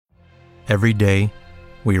Every day,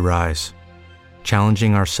 we rise,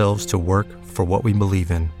 challenging ourselves to work for what we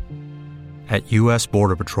believe in. At U.S.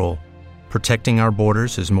 Border Patrol, protecting our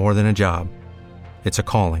borders is more than a job. It's a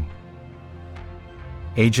calling.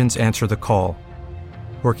 Agents answer the call,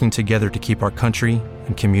 working together to keep our country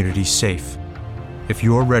and communities safe. If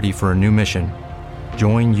you're ready for a new mission,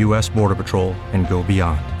 join U.S. Border Patrol and go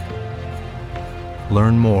beyond.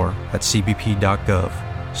 Learn more at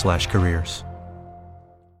cbp.gov/careers.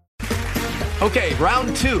 Okay,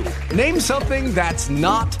 round two. Name something that's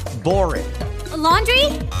not boring. A laundry?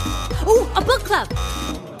 Ooh, a book club.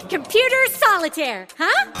 Computer solitaire,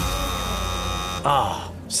 huh?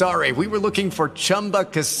 Ah, sorry, we were looking for Chumba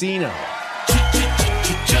Casino.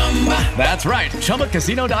 That's right,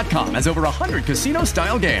 ChumbaCasino.com has over 100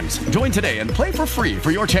 casino-style games. Join today and play for free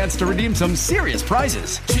for your chance to redeem some serious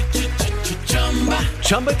prizes.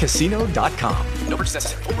 ChumbaCasino.com. No purchase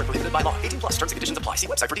necessary. Void where prohibited by law. 18+ terms and conditions apply. See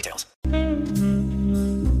website for details.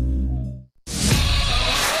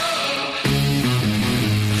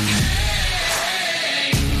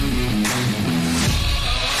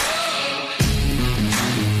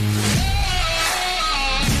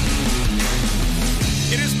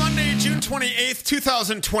 It is Monday, June 28th,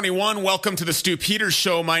 2021. Welcome to the Stu Peters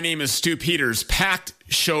Show. My name is Stu Peters. Packed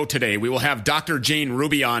show today. We will have Dr. Jane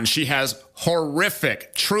Ruby on. She has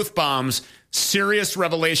horrific truth bombs, serious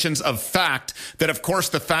revelations of fact that, of course,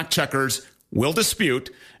 the fact checkers will dispute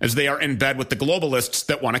as they are in bed with the globalists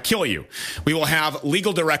that want to kill you. We will have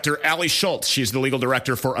legal director Ali Schultz. She's the legal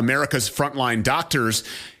director for America's Frontline Doctors.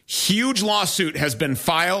 Huge lawsuit has been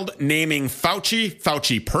filed naming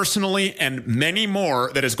Fauci personally, and many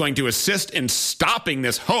more that is going to assist in stopping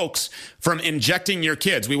this hoax from injecting your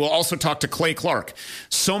kids. We will also talk to Clay Clark.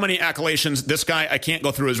 So many accolades. This guy, I can't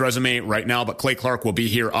go through his resume right now, but Clay Clark will be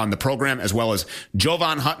here on the program, as well as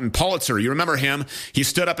Jovan Hutton Pulitzer. You remember him? He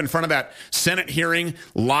stood up in front of that Senate hearing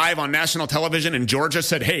live on national television in Georgia,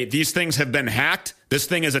 said, hey, these things have been hacked. This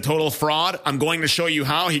thing is a total fraud. I'm going to show you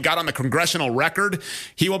how. He got on the congressional record.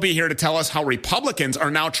 He will be here to tell us how Republicans are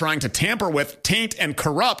now trying to tamper with, taint, and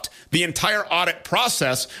corrupt the entire audit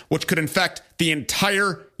process, which could infect the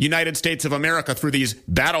entire United States of America through these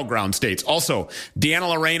battleground states. Also, Deanna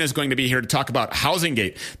Lorraine is going to be here to talk about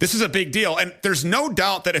HousingGate. This is a big deal, and there's no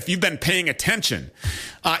doubt that if you've been paying attention,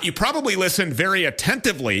 you probably listened very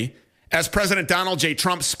attentively as President Donald J.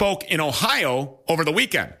 Trump spoke in Ohio over the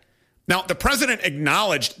weekend. Now, the president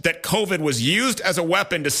acknowledged that COVID was used as a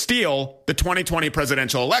weapon to steal the 2020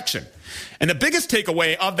 presidential election. And the biggest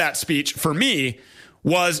takeaway of that speech for me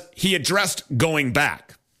was he addressed going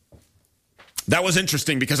back. That was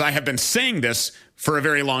interesting because I have been saying this for a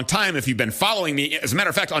very long time. If you've been following me, as a matter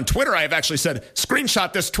of fact, on Twitter, I have actually said,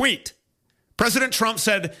 screenshot this tweet. President Trump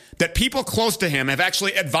said that people close to him have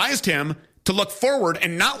actually advised him to look forward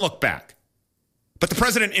and not look back. But the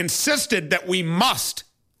president insisted that we must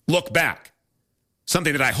look back,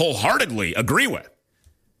 something that I wholeheartedly agree with.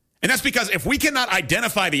 And that's because if we cannot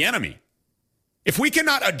identify the enemy, if we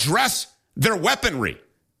cannot address their weaponry,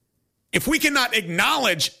 if we cannot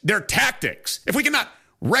acknowledge their tactics, if we cannot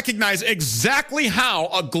recognize exactly how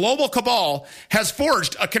a global cabal has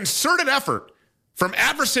forged a concerted effort from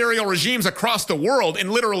adversarial regimes across the world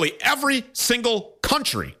in literally every single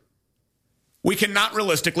country, we cannot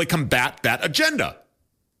realistically combat that agenda.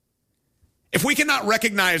 If we cannot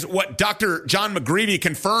recognize what Dr. John McGreevy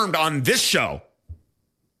confirmed on this show,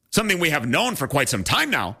 something we have known for quite some time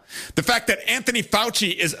now, the fact that Anthony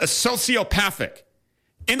Fauci is a sociopathic,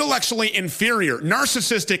 intellectually inferior,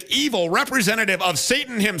 narcissistic, evil representative of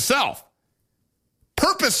Satan himself,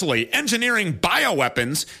 purposely engineering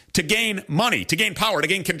bioweapons to gain money, to gain power, to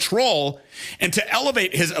gain control, and to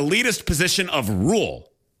elevate his elitist position of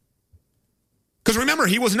rule. Because remember,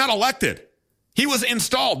 he was not elected. He was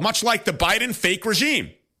installed, much like the Biden fake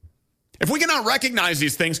regime. If we cannot recognize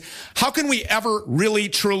these things, how can we ever really,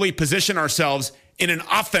 truly position ourselves in an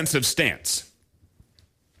offensive stance?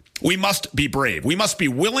 We must be brave. We must be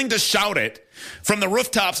willing to shout it from the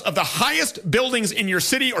rooftops of the highest buildings in your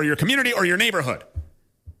city or your community or your neighborhood,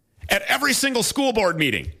 at every single school board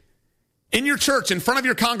meeting, in your church, in front of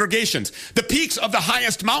your congregations, the peaks of the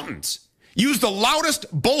highest mountains. Use the loudest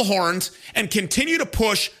bullhorns and continue to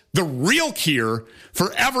push the real cure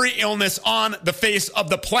for every illness on the face of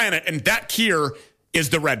the planet. And that cure is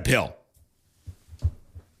the red pill.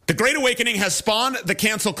 The Great Awakening has spawned the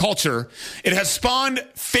cancel culture. It has spawned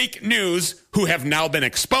fake news who have now been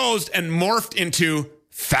exposed and morphed into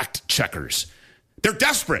fact checkers. They're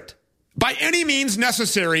desperate. By any means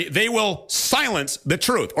necessary, they will silence the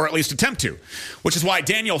truth, or at least attempt to, which is why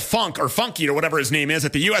Daniel Funk, or Funky, or whatever his name is,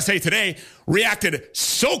 at the USA Today reacted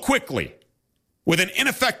so quickly with an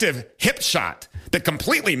ineffective hip shot that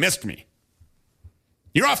completely missed me.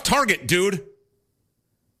 You're off target, dude.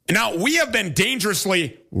 And now we have been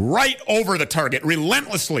dangerously right over the target,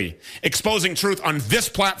 relentlessly exposing truth on this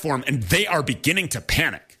platform, and they are beginning to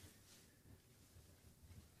panic.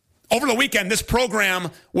 Over the weekend, this program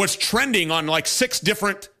was trending on like 6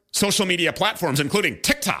 different social media platforms, including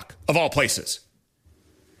TikTok, of all places.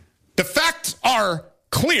 The facts are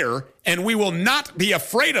clear, and we will not be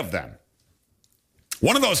afraid of them.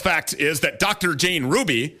 One of those facts is that Dr. Jane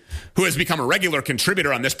Ruby, who has become a regular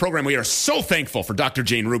contributor on this program, we are so thankful for Dr.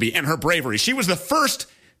 Jane Ruby and her bravery. She was the first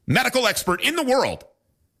medical expert in the world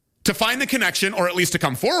to find the connection, or at least to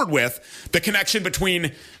come forward with the connection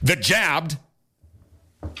between the jabbed,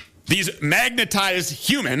 these magnetized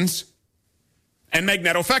humans, and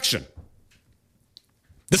magnetofection.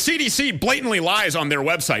 The CDC blatantly lies on their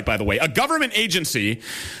website, by the way, a government agency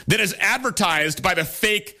that is advertised by the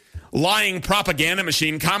fake lying propaganda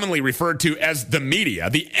machine commonly referred to as the media,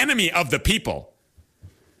 the enemy of the people,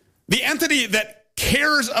 the entity that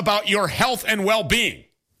cares about your health and well-being.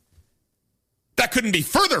 That couldn't be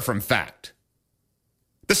further from fact.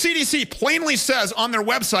 The CDC plainly says on their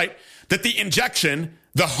website that the injection,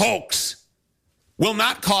 the hoax, will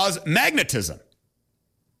not cause magnetism,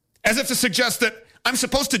 as if to suggest that I'm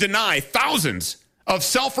supposed to deny thousands of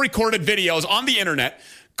self-recorded videos on the internet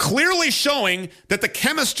clearly showing that the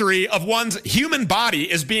chemistry of one's human body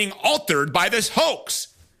is being altered by this hoax.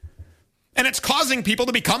 And it's causing people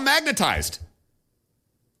to become magnetized.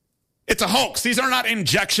 It's a hoax. These are not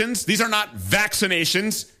injections. These are not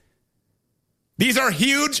vaccinations. These are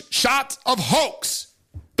huge shots of hoax.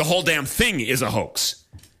 The whole damn thing is a hoax.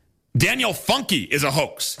 Daniel Funke is a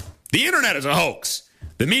hoax. The internet is a hoax.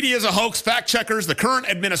 The media is a hoax, fact checkers, the current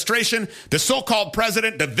administration, the so-called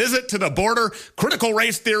president, the visit to the border, critical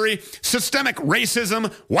race theory, systemic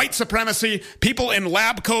racism, white supremacy, people in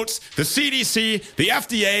lab coats, the CDC, the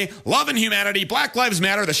FDA, love and humanity, Black Lives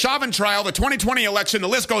Matter, the Chauvin trial, the 2020 election, the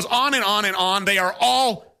list goes on and on and on. They are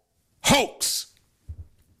all hoax.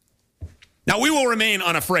 Now, we will remain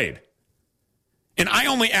unafraid. And I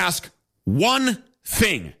only ask one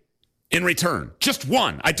thing in return. Just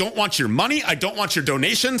one. I don't want your money. I don't want your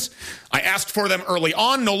donations. I asked for them early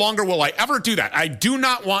on. No longer will I ever do that. I do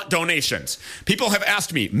not want donations. People have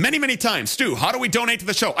asked me many, many times, Stu, how do we donate to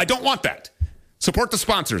the show? I don't want that. Support the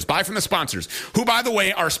sponsors. Buy from the sponsors, who, by the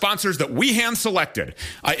way, are sponsors that we hand-selected.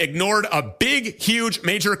 I ignored a big, huge,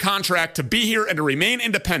 major contract to be here and to remain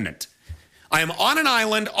independent. I am on an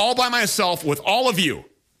island all by myself with all of you.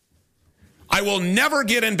 I will never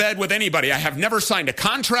get in bed with anybody. I have never signed a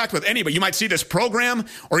contract with anybody. You might see this program,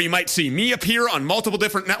 or you might see me appear on multiple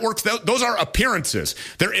different networks. Those are appearances.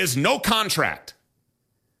 There is no contract.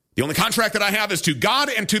 The only contract that I have is to God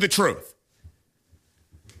and to the truth.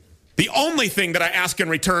 The only thing that I ask in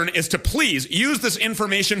return is to please use this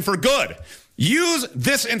information for good. Use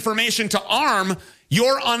this information to arm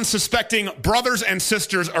your unsuspecting brothers and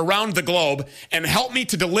sisters around the globe and help me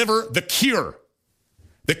to deliver the cure.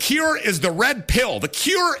 The cure is the red pill. The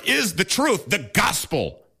cure is the truth. The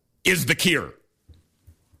gospel is the cure.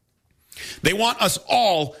 They want us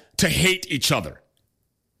all to hate each other.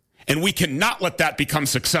 And we cannot let that become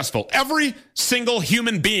successful. Every single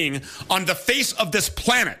human being on the face of this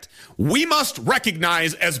planet, we must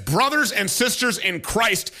recognize as brothers and sisters in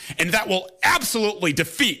Christ, and that will absolutely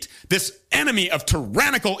defeat this enemy of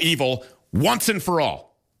tyrannical evil once and for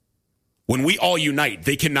all. When we all unite,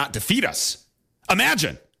 they cannot defeat us.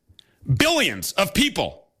 Imagine billions of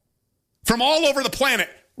people from all over the planet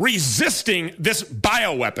resisting this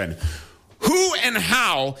bioweapon. Who and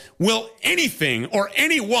how will anything or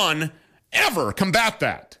anyone ever combat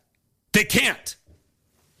that? They can't.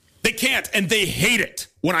 They can't, and they hate it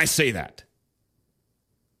when I say that.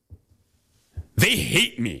 They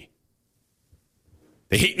hate me.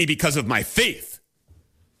 They hate me because of my faith.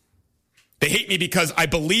 They hate me because I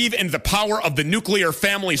believe in the power of the nuclear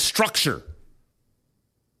family structure.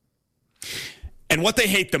 And what they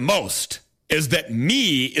hate the most is that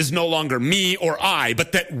me is no longer me or I,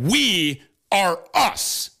 but that we are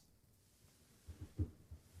us.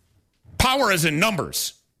 Power is in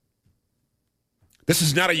numbers. This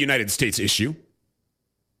is not a United States issue.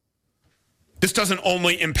 This doesn't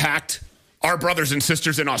only impact our brothers and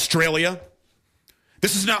sisters in Australia.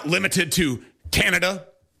 This is not limited to Canada.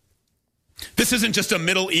 This isn't just a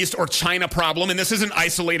Middle East or China problem, and this isn't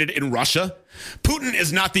isolated in Russia. Putin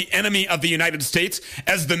is not the enemy of the United States,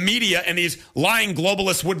 as the media and these lying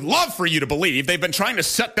globalists would love for you to believe. They've been trying to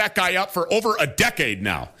set that guy up for over a decade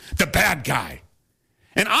now. The bad guy.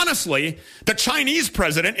 And honestly, the Chinese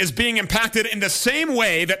president is being impacted in the same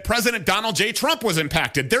way that President Donald J. Trump was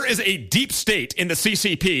impacted. There is a deep state in the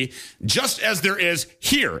CCP, just as there is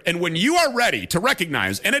here. And when you are ready to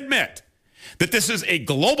recognize and admit that this is a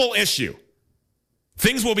global issue,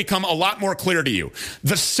 things will become a lot more clear to you.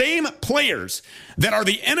 The same players that are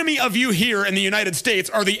the enemy of you here in the United States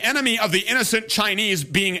are the enemy of the innocent Chinese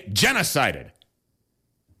being genocided.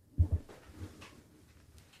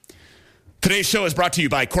 Today's show is brought to you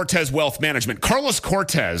by Cortez Wealth Management. Carlos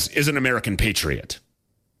Cortez is an American patriot.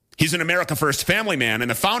 He's an America First family man and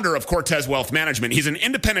the founder of Cortez Wealth Management. He's an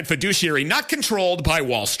independent fiduciary, not controlled by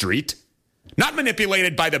Wall Street, not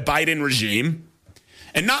manipulated by the Biden regime,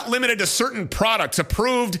 and not limited to certain products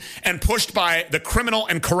approved and pushed by the criminal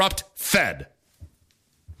and corrupt Fed.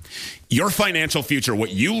 Your financial future, what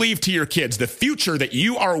you leave to your kids, the future that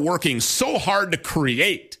you are working so hard to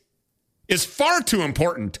create, is far too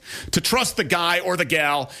important to trust the guy or the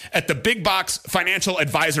gal at the big box financial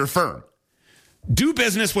advisor firm. Do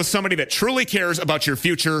business with somebody that truly cares about your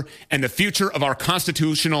future and the future of our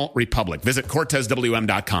constitutional republic. Visit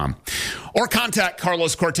CortezWM.com or contact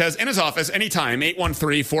Carlos Cortez in his office anytime,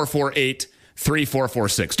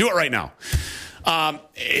 813-448-3446. Do it right now.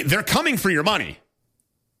 They're coming for your money.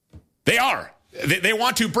 They are. They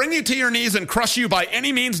want to bring you to your knees and crush you by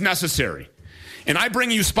any means necessary. And I bring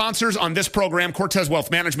you sponsors on this program, Cortez Wealth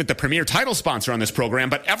Management, the premier title sponsor on this program.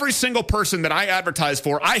 But every single person that I advertise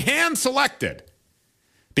for, I hand-selected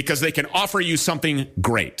because they can offer you something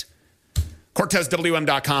great.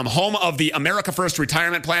 CortezWM.com, home of the America First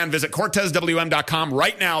Retirement Plan. Visit CortezWM.com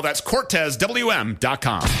right now. That's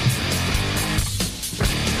CortezWM.com.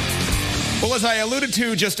 Well, as I alluded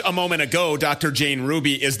to just a moment ago, Dr. Jane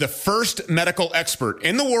Ruby is the first medical expert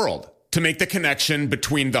in the world to make the connection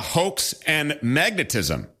between the hoax and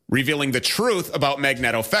magnetism, revealing the truth about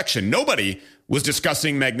magnetofection. Nobody was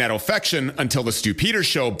discussing magnetofection until the Stu Peters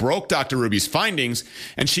Show broke Dr. Ruby's findings,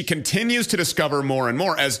 and she continues to discover more and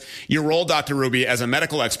more as your role, Dr. Ruby, as a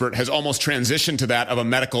medical expert has almost transitioned to that of a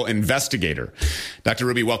medical investigator. Dr.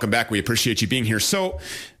 Ruby, welcome back. We appreciate you being here. So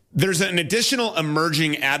there's an additional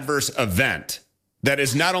emerging adverse event that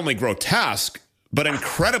is not only grotesque, but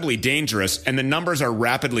incredibly dangerous, and the numbers are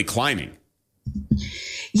rapidly climbing.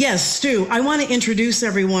 Yes, Stu, I want to introduce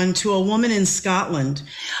everyone to a woman in Scotland.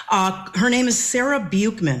 Her name is Sarah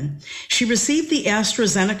Buchman. She received the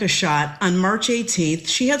AstraZeneca shot on March 18th.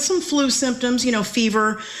 She had some flu symptoms,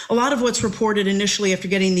 fever, a lot of what's reported initially after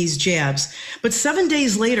getting these jabs. But 7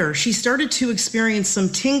 days later, she started to experience some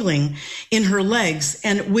tingling in her legs.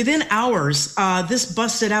 And within hours, this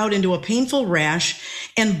busted out into a painful rash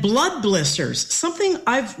and blood blisters, something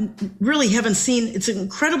I've really haven't seen. It's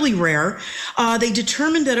incredibly rare. They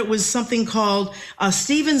determined that it was something called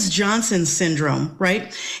Stevens-Johnson syndrome,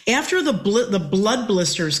 right? After the blood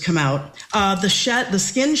blisters come out, the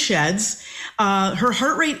skin sheds. Her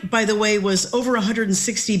heart rate, by the way, was over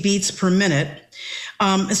 160 beats per minute.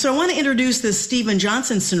 So I want to introduce this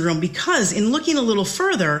Stevens-Johnson syndrome because in looking a little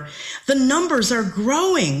further, the numbers are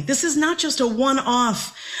growing. This is not just a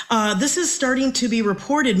one-off. This is starting to be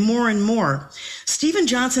reported more and more.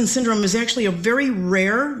 Stevens-Johnson syndrome is actually a very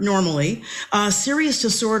rare, normally, serious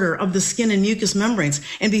disorder of the skin and mucous membranes.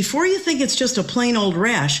 And before you think it's just a plain old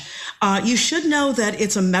rash, you should know that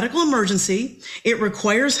it's a medical emergency. It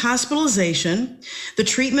requires hospitalization. The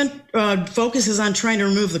treatment focuses on trying to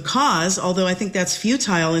remove the cause, although I think that's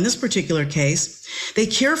futile in this particular case. They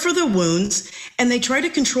care for the wounds, and they try to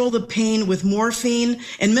control the pain with morphine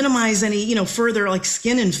and minimize any, further like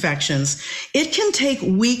skin infections. It can take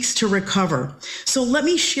weeks to recover. So let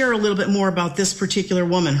me share a little bit more about this particular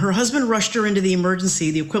woman. Her husband rushed her into the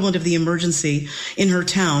emergency, the equivalent of the emergency in her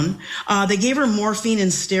town. They gave her morphine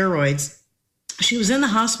and steroids. She was in the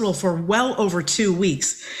hospital for well over 2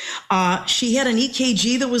 weeks. She had an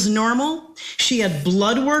EKG that was normal. She had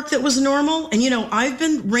blood work that was normal. And, I've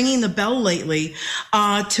been ringing the bell lately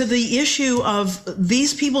to the issue of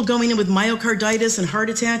these people going in with myocarditis and heart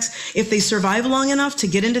attacks. If they survive long enough to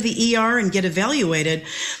get into the ER and get evaluated,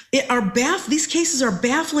 these cases are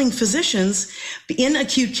baffling physicians in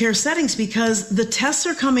acute care settings because the tests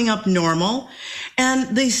are coming up normal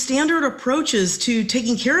and the standard approaches to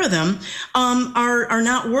taking care of them are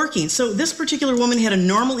not working. So this particular woman had a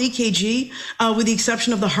normal EKG with the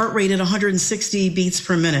exception of the heart rate at 160 beats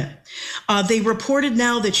per minute. They reported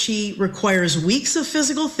now that she requires weeks of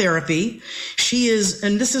physical therapy. She is,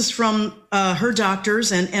 and this is from her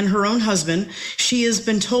doctors and her own husband, she has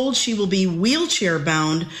been told she will be wheelchair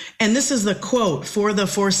bound. And this is the quote, for the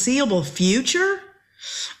foreseeable future.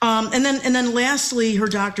 And then lastly, her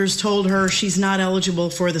doctors told her she's not eligible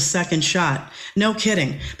for the second shot. No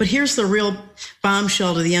kidding. But here's the real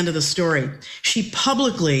bombshell to the end of the story. She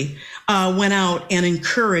publicly went out and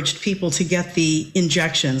encouraged people to get the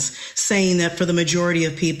injections, saying that for the majority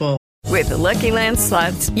of people. With the Lucky Land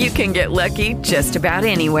Slots, you can get lucky just about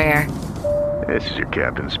anywhere. This is your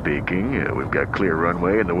captain speaking. We've got clear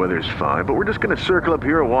runway and the weather's fine, but we're just going to circle up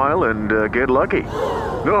here a while and get lucky.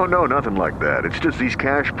 No, nothing like that. It's just these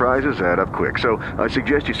cash prizes add up quick. So I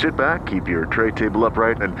suggest you sit back, keep your tray table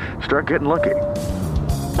upright, and start getting lucky.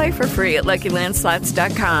 Play for free at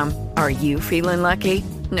LuckyLandSlots.com. Are you feeling lucky?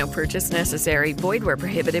 No purchase necessary. Void where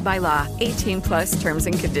prohibited by law. 18+ terms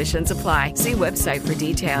and conditions apply. See website for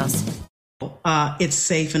details. It's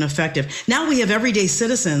safe and effective. Now we have everyday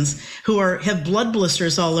citizens who have blood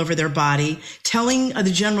blisters all over their body, telling the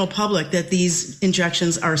general public that these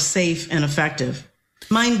injections are safe and effective.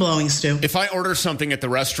 Mind-blowing, Stu. If I order something at the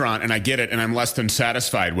restaurant and I get it and I'm less than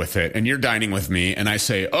satisfied with it, and you're dining with me and I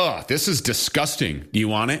say, oh, this is disgusting. Do you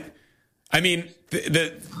want it? I mean,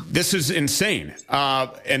 this is insane.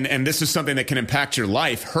 And this is something that can impact your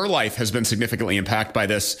life. Her life has been significantly impacted by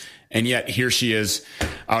this. And yet here she is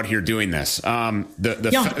out here doing this.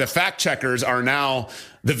 The fact checkers are now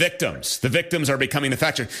the victims. The victims are becoming the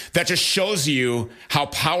fact checkers. That just shows you how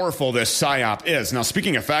powerful this PSYOP is. Now,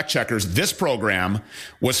 speaking of fact checkers, this program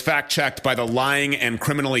was fact checked by the lying and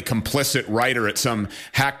criminally complicit writer at some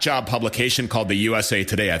hack job publication called the USA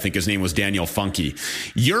Today. I think his name was Daniel Funke.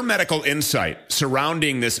 Your medical insight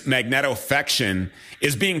surrounding this magnetofection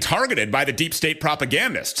is being targeted by the deep state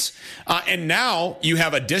propagandists. And now you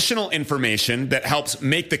have additional information that helps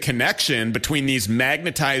make the connection between these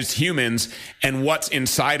magnetized humans and what's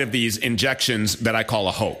inside of these injections that I call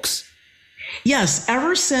a hoax. Yes,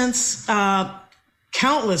 ever since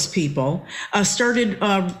countless people started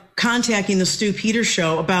contacting the Stu Peters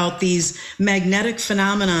Show about these magnetic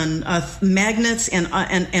phenomenon, magnets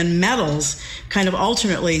and metals kind of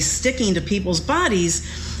alternately sticking to people's bodies,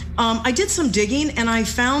 I did some digging and I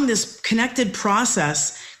found this connected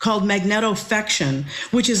process called magnetofection,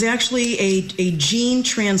 which is actually a gene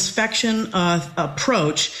transfection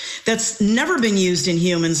approach that's never been used in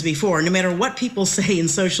humans before, no matter what people say in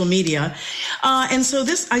social media. And so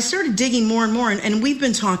I started digging more and more, and we've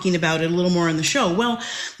been talking about it a little more on the show. Well,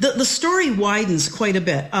 the story widens quite a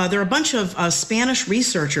bit. There are a bunch of Spanish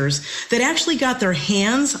researchers that actually got their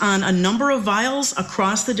hands on a number of vials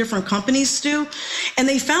across the different companies, Stu, and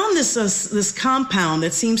they found this compound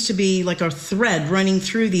that seems to be like a thread running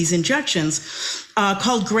through these injections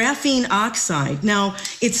called graphene oxide. Now,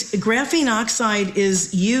 graphene oxide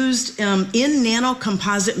is used in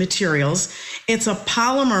nanocomposite materials. It's a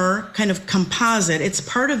polymer kind of composite. It's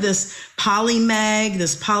part of this polymag,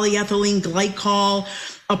 this polyethylene glycol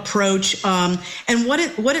approach. And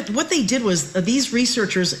what they did was these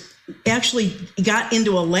researchers actually got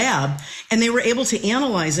into a lab and they were able to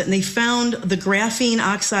analyze it, and they found the graphene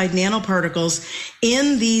oxide nanoparticles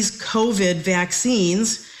in these COVID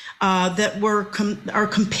vaccines that are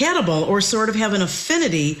compatible or sort of have an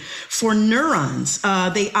affinity for neurons.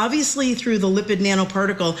 They obviously, through the lipid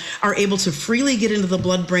nanoparticle, are able to freely get into the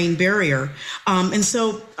blood-brain barrier. And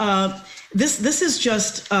so this is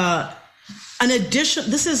just an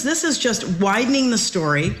addition. This is just widening the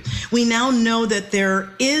story. We now know that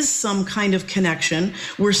there is some kind of connection.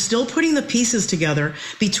 We're still putting the pieces together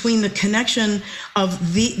between the connection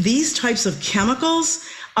of these types of chemicals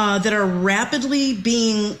that are rapidly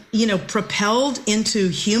being, propelled into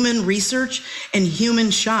human research and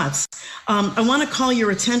human shots. I want to call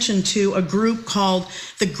your attention to a group called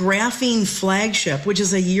the Graphene Flagship, which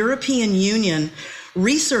is a European Union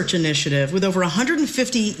research initiative with over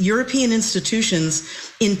 150 European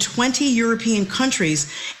institutions in 20 European countries.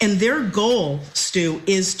 And their goal, Stu,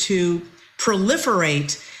 is to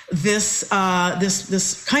proliferate this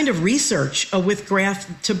kind of research with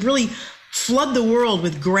to really flood the world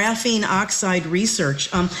with graphene oxide research.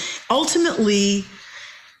 Ultimately,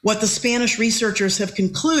 what the Spanish researchers have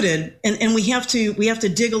concluded, and we have to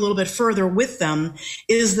dig a little bit further with them,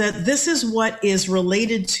 is that this is what is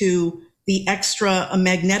related to the extra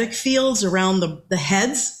magnetic fields around the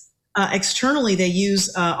heads. Externally, they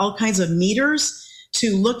use all kinds of meters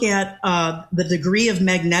to look at the degree of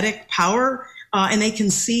magnetic power, and they can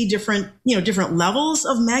see different levels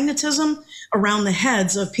of magnetism around the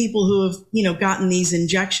heads of people who have, gotten these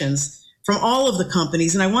injections from all of the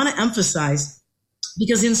companies. And I want to emphasize,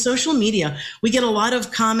 because in social media, we get a lot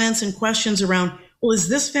of comments and questions around, well, is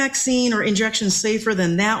this vaccine or injection safer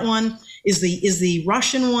than that one? Is the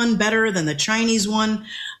Russian one better than the Chinese one?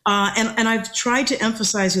 And I've tried to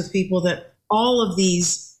emphasize with people that all of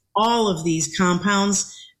these all of these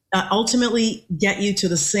compounds ultimately get you to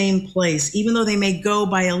the same place, even though they may go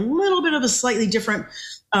by a little bit of a slightly different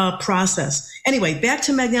process. Anyway, back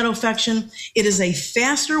to magnetofection. It is a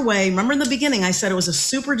faster way. Remember in the beginning, I said it was a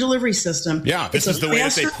super delivery system. Yeah, this is the way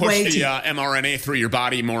that they push the mRNA through your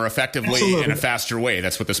body more effectively in a faster way.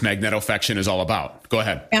 That's what this magnetofection is all about. Go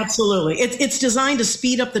ahead. Absolutely. It's designed to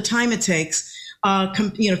speed up the time it takes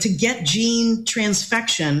to get gene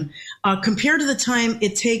transfection compared to the time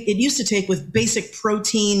it used to take with basic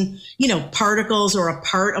protein, particles or a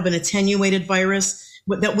part of an attenuated virus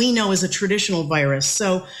that we know is a traditional virus.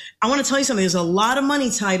 So I want to tell you something. There's a lot of money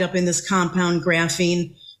tied up in this compound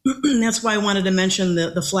graphene. That's why I wanted to mention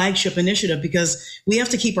the flagship initiative, because we have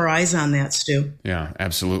to keep our eyes on that, Stu. Yeah,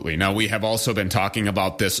 absolutely. Now, we have also been talking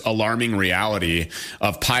about this alarming reality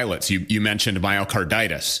of pilots. You mentioned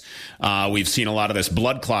myocarditis. We've seen a lot of this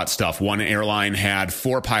blood clot stuff. One airline had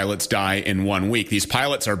 4 pilots die in 1 week. These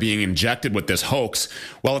pilots are being injected with this hoax,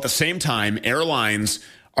 while at the same time, airlines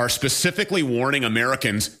are specifically warning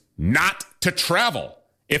Americans not to travel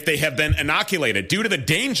if they have been inoculated due to the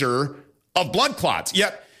danger of blood clots.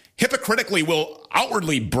 Yet, hypocritically will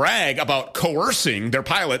outwardly brag about coercing their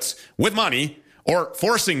pilots with money or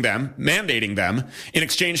forcing them, mandating them in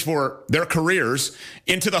exchange for their careers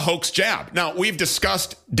into the hoax jab. Now, we've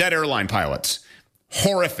discussed dead airline pilots.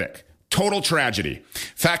 Horrific, total tragedy.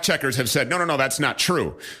 Fact checkers have said, no, that's not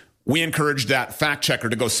true. We encourage that fact checker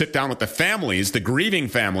to go sit down with the families, the grieving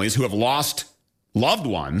families who have lost loved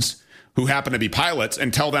ones who happen to be pilots,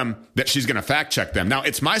 and tell them that she's going to fact check them. Now,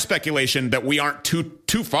 it's my speculation that we aren't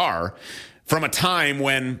too far from a time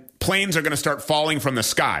when planes are going to start falling from the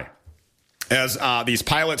sky as these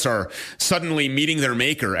pilots are suddenly meeting their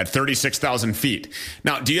maker at 36,000 feet.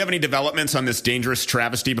 Now, do you have any developments on this dangerous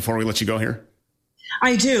travesty before we let you go here?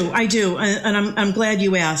 I do. And I'm glad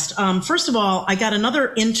you asked. First of all, I got another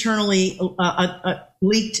internally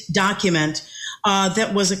leaked document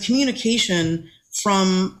that was a communication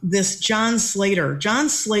from this John Slater. John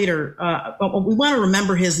Slater, we want to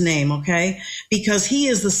remember his name, okay? Because he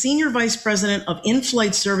is the Senior Vice President of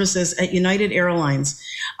In-Flight Services at United Airlines.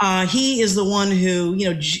 He is the one who,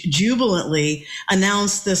 jubilantly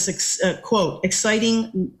announced this, quote,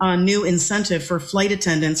 exciting new incentive for flight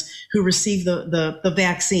attendants who receive the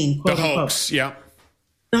vaccine, quote unquote. The hoax, yeah.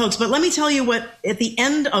 The hoax. But let me tell you what, at the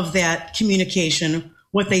end of that communication,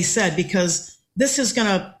 what they said, because this is going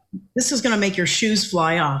to make your shoes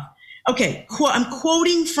fly off. Okay, I'm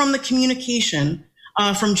quoting from the communication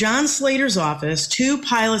from John Slater's office to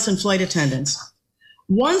pilots and flight attendants.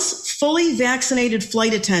 Once fully vaccinated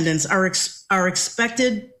flight attendants are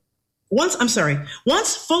expected, once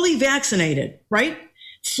fully vaccinated, right?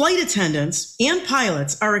 Flight attendants and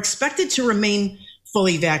pilots are expected to remain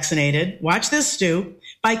fully vaccinated. Watch this, Stu.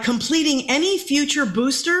 By completing any future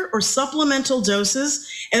booster or supplemental doses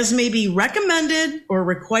as may be recommended or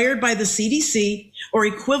required by the CDC or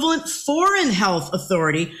equivalent foreign health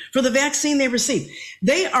authority for the vaccine they receive.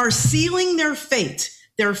 They are sealing their fate.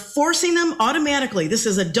 They're forcing them automatically. This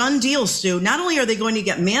is a done deal, Stu. Not only are they going to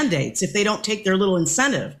get mandates if they don't take their little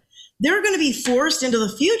incentive, they're going to be forced into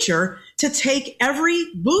the future to take every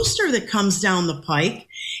booster that comes down the pike.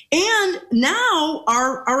 And now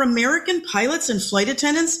our American pilots and flight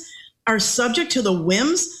attendants are subject to the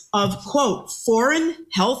whims of, quote, foreign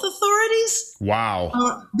health authorities.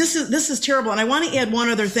 Wow. This is terrible. And I want to add one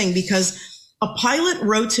other thing, because a pilot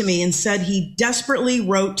wrote to me and said he desperately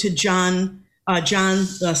wrote to John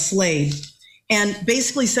Slade and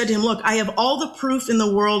basically said to him, look, I have all the proof in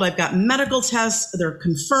the world. I've got medical tests. They're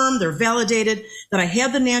confirmed. They're validated that I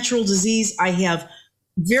had the natural disease. I have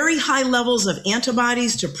very high levels of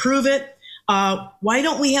antibodies to prove it. Why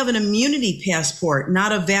don't we have an immunity passport,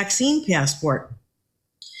 not a vaccine passport?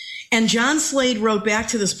 And John Slade wrote back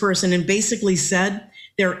to this person and basically said,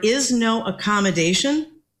 there is no accommodation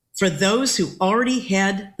for those who already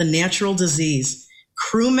had the natural disease.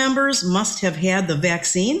 Crew members must have had the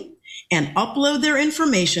vaccine and upload their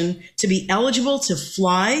information to be eligible to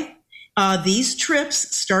fly these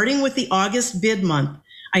trips starting with the August bid month.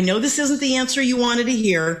 I know this isn't the answer you wanted to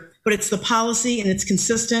hear, but it's the policy and it's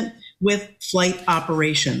consistent with flight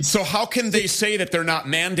operations. So how can they say that they're not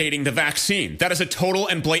mandating the vaccine? That is a total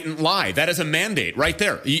and blatant lie. That is a mandate right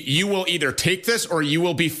there. You will either take this or you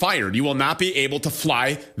will be fired. You will not be able to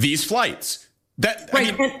fly these flights.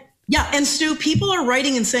 And Stu, people are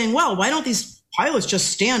writing and saying, well, why don't these pilots just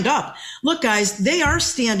stand up? Look, guys, they are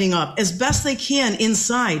standing up as best they can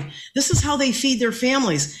inside. This is how they feed their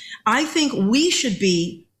families. I think we should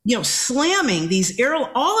be slamming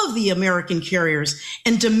all of the American carriers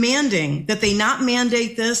and demanding that they not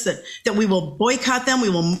mandate this, that we will boycott them. We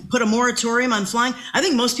will put a moratorium on flying. I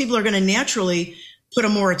think most people are going to naturally put a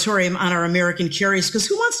moratorium on our American carriers, because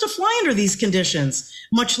who wants to fly under these conditions,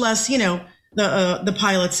 much less, the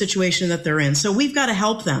pilot situation that they're in. So we've got to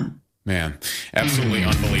help them. Man, absolutely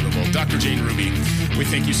unbelievable. Dr. Jane Ruby, we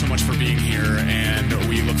thank you so much for being here, and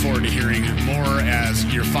we look forward to hearing more as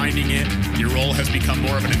you're finding it. Your role has become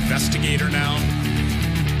more of an investigator now,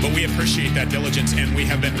 but we appreciate that diligence, and we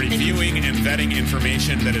have been reviewing and vetting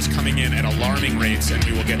information that is coming in at alarming rates, and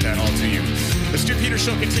we will get that all to you. The Stu Peters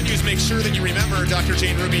Show continues. Make sure that you remember Dr.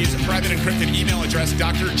 Jane Ruby's private encrypted email address,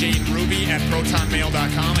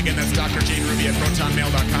 drjaneruby@protonmail.com. Again, that's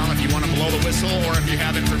drjaneruby@protonmail.com. If you want to blow the whistle, or if you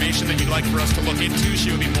have information that you'd like for us to look into, she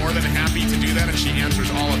would be more than happy to do that, and she answers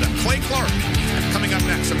all of them. Clay Clark, coming up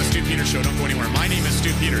next on the Stu Peters Show. Don't go anywhere. My name is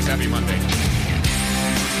Stu Peters. Happy Monday.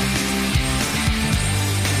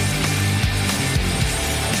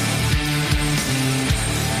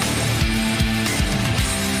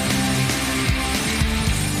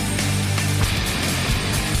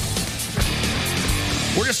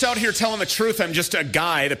 We're just out here telling the truth. I'm just a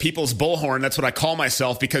guy, the people's bullhorn. That's what I call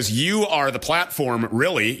myself, because you are the platform,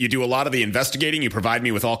 really. You do a lot of the investigating. You provide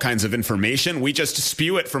me with all kinds of information. We just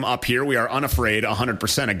spew it from up here. We are unafraid,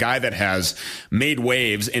 100%. A guy that has made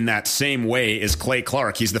waves in that same way is Clay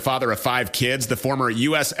Clark. He's the father of 5 kids, the former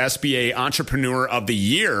U.S. SBA Entrepreneur of the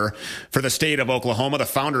Year for the state of Oklahoma, the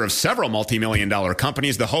founder of several multi-million-dollar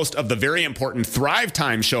companies, the host of the very important Thrive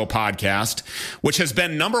Time Show podcast, which has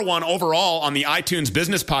been #1 overall on the iTunes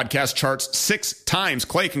Business Podcast charts 6 times.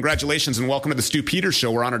 Clay, congratulations and welcome to the Stu Peters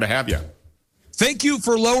Show. We're honored to have you. Thank you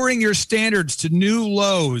for lowering your standards to new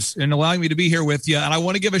lows and allowing me to be here with you. And I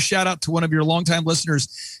want to give a shout out to one of your longtime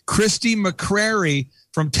listeners, Christy McCrary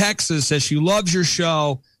from Texas, says she loves your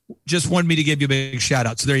show. Just wanted me to give you a big shout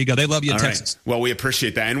out. So there you go. They love you in Texas. Right. Well, we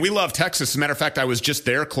appreciate that. And we love Texas. As a matter of fact, I was just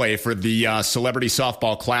there, Clay, for the Celebrity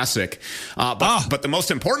Softball Classic. But the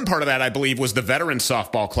most important part of that, I believe, was the Veterans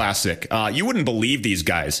Softball Classic. You wouldn't believe these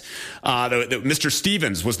guys. Mr.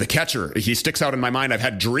 Stevens was the catcher. He sticks out in my mind. I've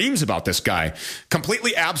had dreams about this guy.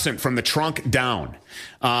 Completely absent from the trunk down.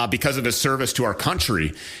 Because of his service to our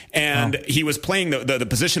country. And he was playing the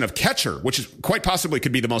position of catcher, which is quite possibly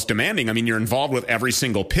could be the most demanding. I mean, you're involved with every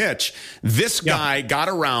single pitch. This guy got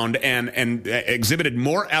around and exhibited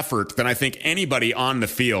more effort than I think anybody on the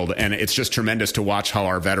field. And it's just tremendous to watch how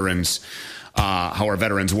our veterans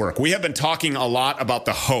work. We have been talking a lot about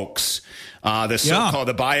the hoax. The so-called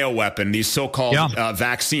the bioweapon, these so-called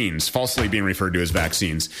vaccines, falsely being referred to as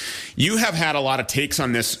vaccines. You have had a lot of takes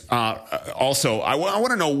on this. Also, I want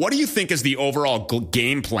to know, what do you think is the overall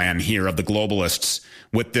game plan here of the globalists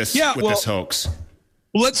with this this hoax?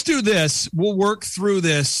 Well, let's do this. We'll work through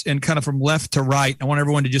this and kind of from left to right. I want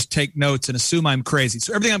everyone to just take notes and assume I'm crazy.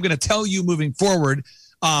 So everything I'm going to tell you moving forward,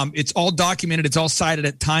 it's all documented. It's all cited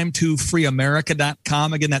at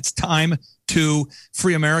time2freeamerica.com. Again, that's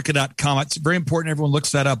time2freeamerica.com. It's very important everyone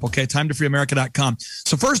looks that up, okay? time2freeamerica.com.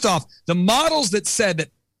 So first off, the models that said that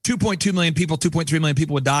 2.2 million people, 2.3 million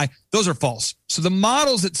people would die, those are false. So the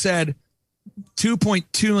models that said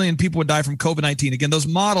 2.2 million people would die from COVID-19, again, those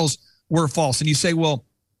models were false. And you say, well,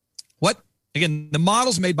 what? Again, the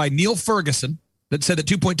models made by Neil Ferguson that said that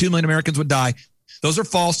 2.2 million Americans would die, those are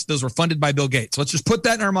false. Those were funded by Bill Gates. Let's just put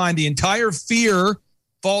that in our mind. The entire fear,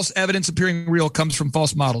 false evidence appearing real, comes from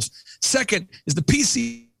false models. Second is the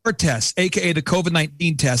PCR tests, aka the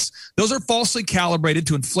COVID-19 tests. Those are falsely calibrated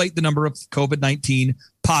to inflate the number of COVID-19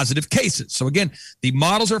 positive cases. So again, the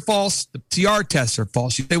models are false. The PCR tests are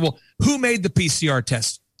false. You say, well, who made the PCR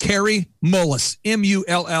test? Kary Mullis,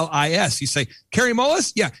 Mullis. You say, Kary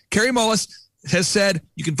Mullis? Yeah, Kary Mullis has said,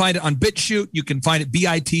 you can find it on BitChute. You can find it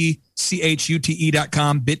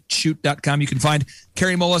bitchute.com, bitchute.com. You can find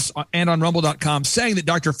Kary Mullis and on rumble.com saying that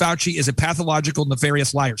Dr. Fauci is a pathological,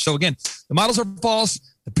 nefarious liar. So again, the models are false.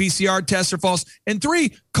 The PCR tests are false. And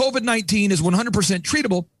 3, COVID-19 is 100%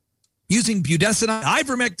 treatable using budesonide,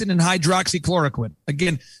 ivermectin, and hydroxychloroquine.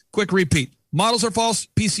 Again, quick repeat. Models are false.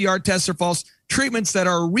 PCR tests are false. Treatments that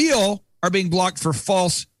are real are being blocked for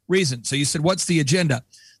false reasons. So you said, what's the agenda?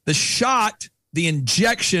 The shot, the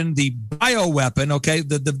injection, the bioweapon, okay,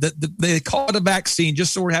 they call it a vaccine,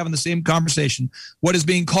 just so we're having the same conversation. What is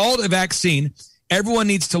being called a vaccine, everyone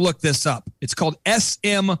needs to look this up. It's called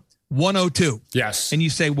SM-102. Yes. And you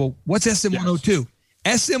say, well, what's SM-102?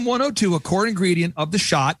 Yes. SM-102, a core ingredient of the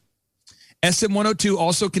shot. SM-102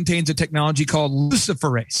 also contains a technology called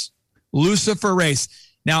luciferase. Luciferase.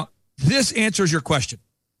 Now, this answers your question.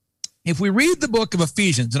 If we read the book of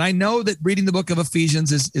Ephesians, and I know that reading the book of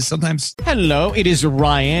Ephesians is sometimes... Hello, it is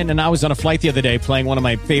Ryan, and I was on a flight the other day playing one of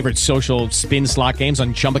my favorite social spin slot games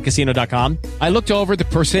on ChumbaCasino.com. I looked over at the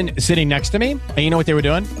person sitting next to me, and you know what they were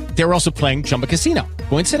doing? They were also playing Chumba Casino.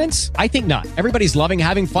 Coincidence? I think not. Everybody's loving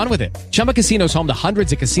having fun with it. Chumba Casino is home to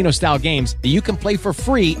hundreds of casino-style games that you can play for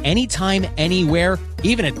free anytime, anywhere,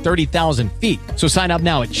 even at 30,000 feet. So sign up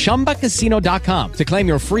now at ChumbaCasino.com to claim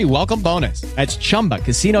your free welcome bonus. That's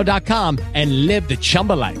ChumbaCasino.com and live the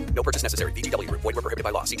Chumba life. No purchase necessary. VGW. Void where prohibited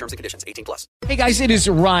by law. See terms and conditions. 18+. Hey guys, it is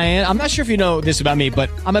Ryan. I'm not sure if you know this about me, but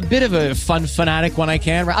I'm a bit of a fun fanatic when I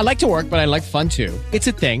can. I like to work, but I like fun too. It's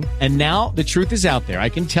a thing. And now the truth is out there. I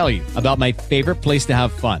can tell you about my favorite place to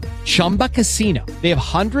have fun. Chumba Casino. They have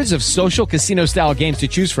hundreds of social casino style games to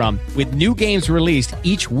choose from with new games released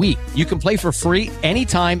each week. You can play for free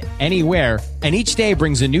anytime, anywhere, and each day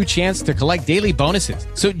brings a new chance to collect daily bonuses.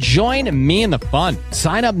 So join me in the fun.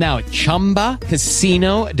 Sign up now at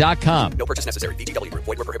ChumbaCasino.com. No purchase necessary. VGW. Void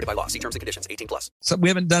where prohibited by law. See terms and conditions. 18+. So we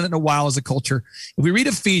haven't done it in a while as a culture. If we read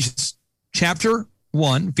Ephesians chapter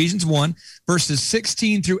 1, Ephesians 1, verses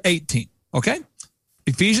 16 through 18, okay?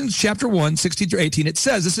 Ephesians chapter 1, 16 through 18, it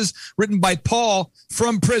says, this is written by Paul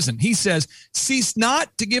from prison. He says, cease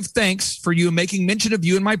not to give thanks for you, making mention of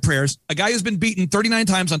you in my prayers. A guy who's been beaten 39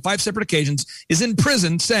 times on 5 separate occasions is in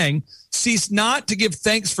prison saying, cease not to give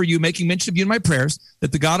thanks for you, making mention of you in my prayers,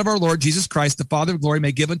 that the God of our Lord Jesus Christ, the Father of glory,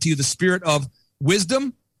 may give unto you the spirit of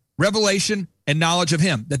wisdom, revelation, and knowledge of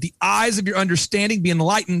him, that the eyes of your understanding be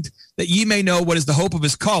enlightened, that ye may know what is the hope of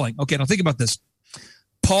his calling. Okay, now think about this.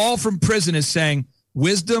 Paul from prison is saying,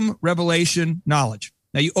 wisdom, revelation, knowledge.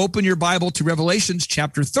 Now you open your Bible to Revelations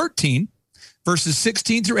chapter 13, verses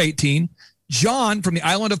 16 through 18. John from the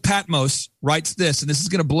island of Patmos writes this, and this is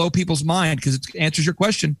going to blow people's mind because it answers your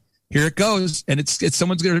question. Here it goes, and it's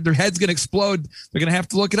someone's going to, their head's going to explode. They're going to have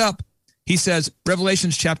to look it up. He says,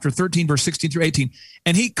 Revelations chapter 13, verse 16 through 18,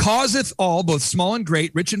 and he causeth all, both small and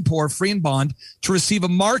great, rich and poor, free and bond, to receive a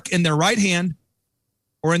mark in their right hand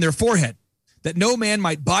or in their forehead, that no man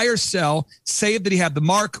might buy or sell, save that he have the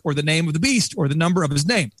mark or the name of the beast or the number of his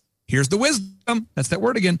name. Here's the wisdom. That's that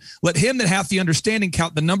word again. Let him that hath the understanding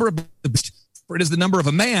count the number of the beast, for it is the number of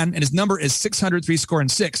a man, and his number is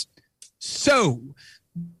 666. So,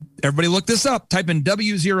 everybody look this up. Type in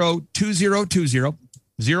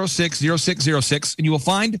W02020060606, and you will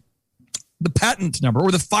find the patent number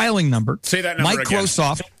or the filing number. Say that number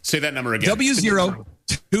Microsoft. Again. Say that number again.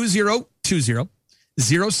 W02020.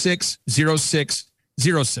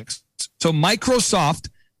 060606. So Microsoft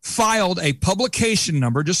filed a publication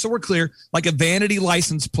number, just so we're clear, like a vanity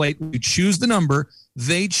license plate. You choose the number.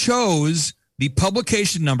 They chose the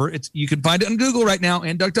publication number. You can find it on Google right now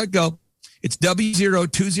and DuckDuckGo. It's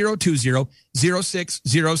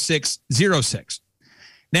W02020060606.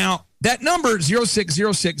 Now, that number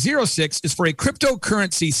 060606 is for a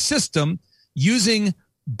cryptocurrency system using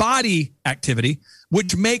body activity,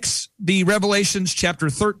 which makes the Revelations chapter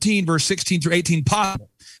 13, verse 16 through 18 possible,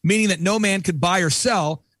 meaning that no man could buy or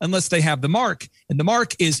sell unless they have the mark, and the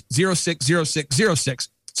mark is 060606.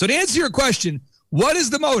 So to answer your question, what is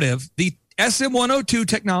the motive? The SM-102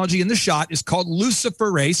 technology in the shot is called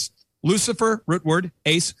luciferase. Lucifer, root word,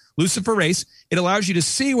 ace, luciferase. It allows you to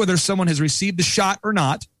see whether someone has received the shot or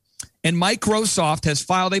not, and Microsoft has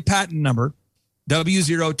filed a patent number,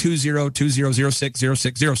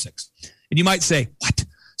 W02020060606. And you might say, what?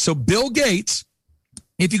 So Bill Gates,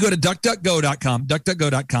 if you go to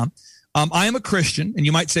DuckDuckGo.com, I am a Christian, and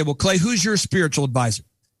you might say, well, Clay, who's your spiritual advisor?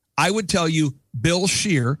 I would tell you Bill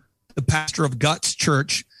Scheer, the pastor of Guts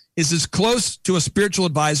Church, is as close to a spiritual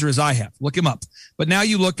advisor as I have. Look him up. But now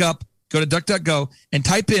you look up, go to DuckDuckGo, and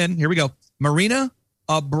type in, here we go, Marina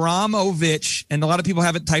Abramovich, and a lot of people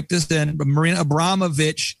haven't typed this in, but Marina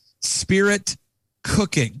Abramovich Spirit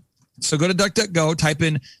Cooking. So go to DuckDuckGo, type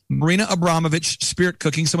in Marina Abramovich Spirit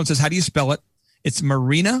Cooking. Someone says, how do you spell it? It's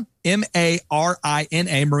Marina,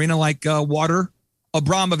 M-A-R-I-N-A, Marina like water,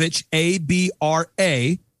 Abramovich,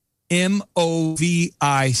 A-B-R-A-M-O-V-I-C.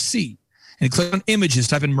 And click on images,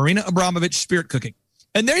 type in Marina Abramovich Spirit Cooking.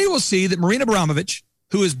 And there you will see that Marina Abramovich,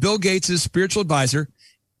 who is Bill Gates' spiritual advisor,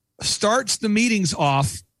 starts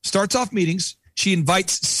off meetings. She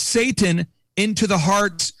invites Satan into the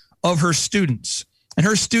hearts of her students. And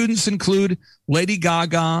her students include Lady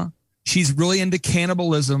Gaga. She's really into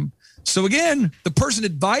cannibalism. So again, the person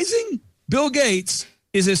advising Bill Gates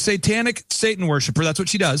is a satanic Satan worshiper. That's what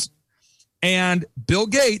she does. And Bill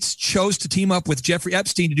Gates chose to team up with Jeffrey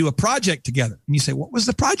Epstein to do a project together. And you say, what was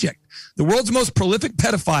the project? The world's most prolific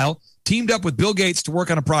pedophile teamed up with Bill Gates to work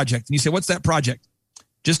on a project. And you say, what's that project?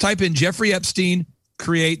 Just type in Jeffrey Epstein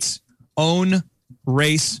creates own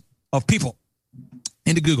race of people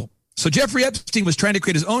into Google. So Jeffrey Epstein was trying to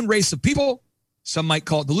create his own race of people. Some might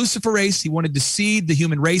call it the Lucifer race. He wanted to seed the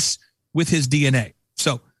human race with his DNA.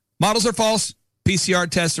 So models are false. PCR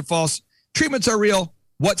tests are false. Treatments are real.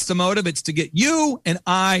 What's the motive? It's to get you and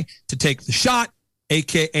I to take the shot,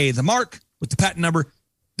 a.k.a. the mark, with the patent number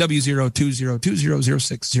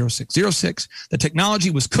W02020060606. The technology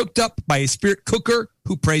was cooked up by a spirit cooker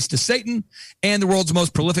who prays to Satan and the world's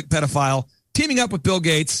most prolific pedophile, teaming up with Bill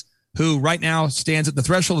Gates, who right now stands at the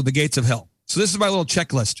threshold of the gates of hell. So this is my little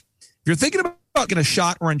checklist. If you're thinking about getting a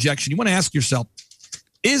shot or injection, you want to ask yourself,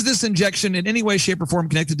 is this injection in any way, shape, or form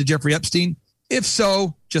connected to Jeffrey Epstein? If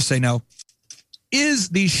so, just say no. Is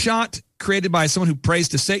the shot created by someone who prays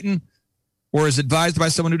to Satan or is advised by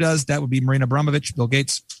someone who does? That would be Marina Abramovich, Bill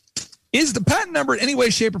Gates. Is the patent number in any way,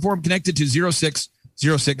 shape, or form connected to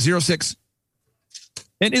 060606?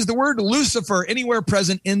 And is the word Lucifer anywhere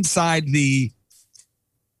present inside the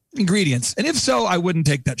ingredients? And if so, I wouldn't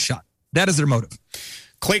take that shot. That is their motive.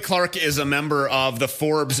 Clay Clark is a member of the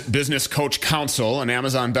Forbes Business Coach Council, an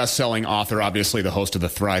Amazon best-selling author, obviously the host of the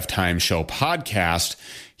Thrive Time Show podcast.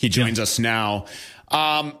 He joins us now.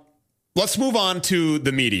 Let's move on to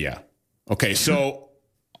the media. Okay, so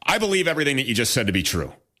I believe everything that you just said to be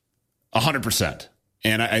true, 100%.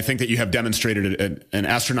 And I think that you have demonstrated an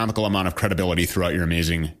astronomical amount of credibility throughout your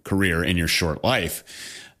amazing career in your short life.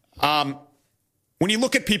 When you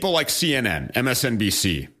look at people like CNN,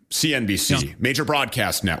 MSNBC, CNBC, major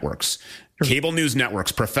broadcast networks, cable news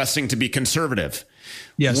networks professing to be conservative,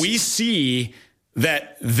 we see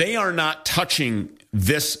that they are not touching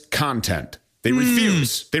this content. They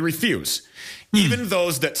refuse. They refuse. Even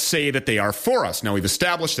those that say that they are for us. Now, we've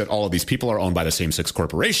established that all of these people are owned by the same six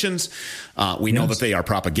corporations. We know that they are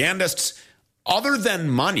propagandists. Other than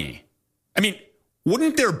money, I mean,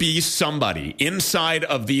 wouldn't there be somebody inside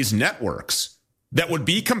of these networks that would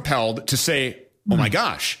be compelled to say, oh my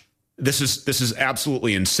gosh, this is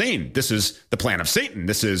absolutely insane. This is the plan of Satan.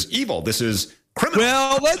 This is evil. This is criminal.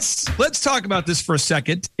 Well, let's talk about this for a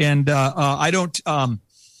second. And I don't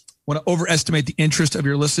want to overestimate the interest of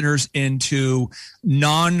your listeners into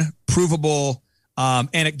non-provable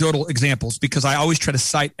anecdotal examples, because I always try to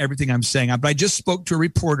cite everything I'm saying. But I just spoke to a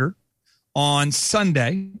reporter on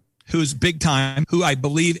Sunday who's big time, who I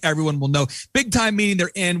believe everyone will know. Big time meaning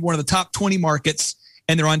they're in one of the top 20 markets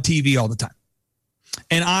and they're on TV all the time.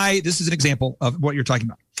 And this is an example of what you're talking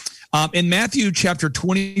about. In Matthew chapter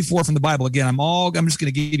 24 from the Bible, again, I'm just going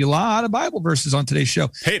to give you a lot of Bible verses on today's show.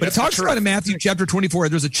 Hey, but it talks about in Matthew chapter 24,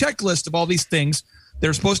 there's a checklist of all these things that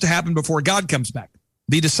are supposed to happen before God comes back.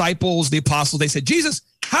 The disciples, the apostles, they said, Jesus,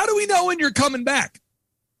 how do we know when you're coming back?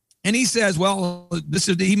 And he says, well,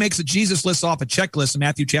 he makes a Jesus list off a checklist in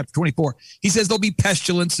Matthew chapter 24. He says there'll be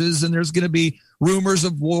pestilences and there's going to be rumors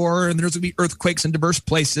of war and there's going to be earthquakes in diverse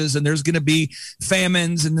places and there's going to be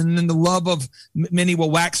famines and then the love of many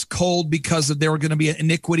will wax cold because there are going to be an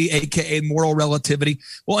iniquity, aka moral relativity.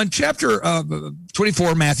 Well, in chapter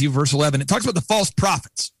 24, Matthew, verse 11, it talks about the false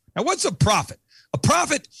prophets. Now, what's a prophet? A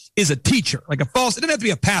prophet is a teacher, it doesn't have to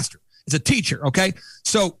be a pastor. It's a teacher, okay?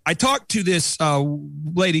 So I talked to this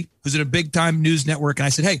lady who's at a big-time news network, and I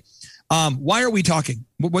said, hey, why are we talking?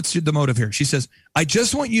 What's the motive here? She says, I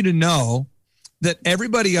just want you to know that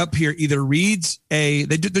everybody up here either reads we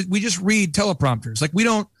just read teleprompters. Like we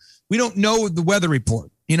don't know the weather report.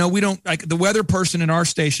 You know, we don't, like the weather person in our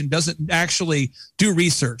station doesn't actually do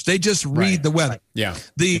research. They just read the weather. Yeah.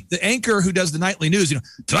 The anchor who does the nightly news,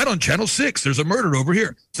 tonight on Channel 6, there's a murder over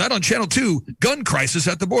here. Tonight on Channel 2, gun crisis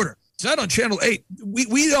at the border. Tonight on Channel 8,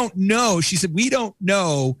 we don't know. She said, we don't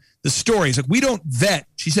know the stories. Like we don't vet.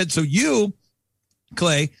 She said, so you,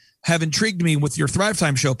 Clay, have intrigued me with your Thrive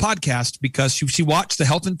Time Show podcast because she watched the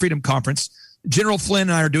Health and Freedom Conference. General Flynn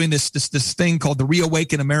and I are doing this thing called the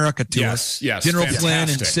Reawaken America tour. Yes. General fantastic. Flynn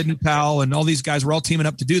and Sidney Powell and all these guys were all teaming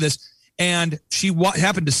up to do this. And she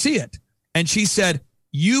happened to see it. And she said,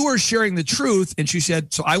 you are sharing the truth. And she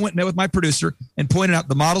said, so I went and met with my producer and pointed out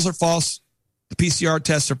the models are false. The PCR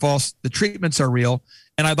tests are false. The treatments are real.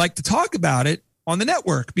 And I'd like to talk about it on the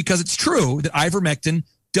network because it's true that ivermectin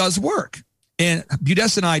does work. And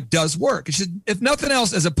budesonide does work. It should, if nothing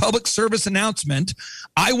else, as a public service announcement,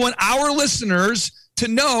 I want our listeners to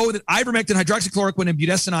know that ivermectin, hydroxychloroquine, and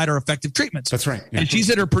budesonide are effective treatments. That's right. Yeah. And she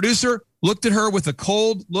said her producer looked at her with a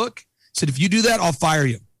cold look, said, if you do that, I'll fire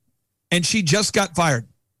you. And she just got fired.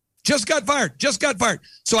 Just got fired.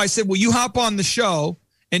 So I said, will you hop on the show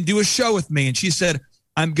and do a show with me? And she said,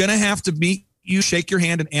 I'm going to have to meet you, shake your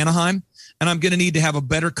hand in Anaheim, and I'm going to need to have a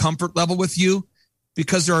better comfort level with you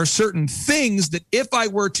because there are certain things that if I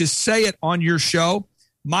were to say it on your show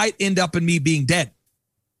might end up in me being dead.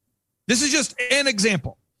 This is just an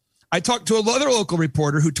example. I talked to another local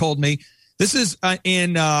reporter who told me this is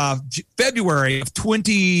in February of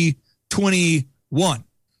 2021.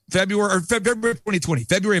 February of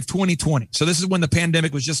 2020. So this is when the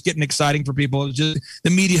pandemic was just getting exciting for people. It was just, the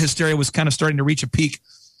media hysteria was kind of starting to reach a peak.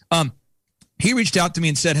 He reached out to me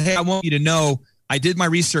and said, hey, I want you to know I did my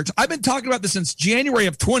research. I've been talking about this since January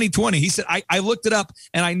of 2020. He said, I looked it up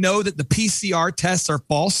and I know that the PCR tests are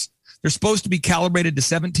false. They're supposed to be calibrated to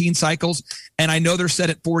 17 cycles, and I know they're set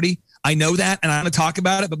at 40. I know that, and I'm going to talk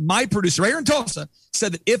about it. But my producer, right here in Tulsa,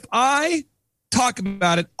 said that if I talk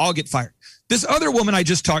about it, I'll get fired. This other woman I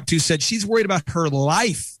just talked to said she's worried about her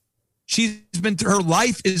life. Her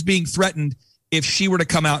life is being threatened if she were to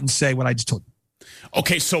come out and say what I just told you.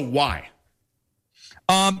 Okay, so why?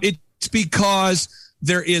 It's because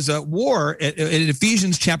there is a war. In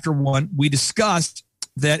Ephesians chapter 1, we discussed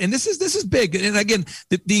that, and this is big. And again,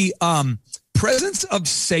 the presence of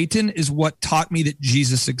Satan is what taught me that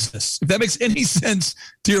Jesus exists. If that makes any sense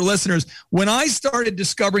to your listeners, when I started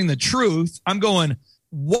discovering the truth, I'm going,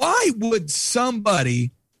 why would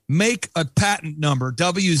somebody make a patent number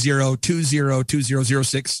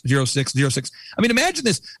W02020060606? I mean, imagine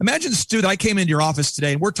this. Imagine, Stu, that I came into your office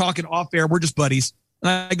today and we're talking off air. We're just buddies.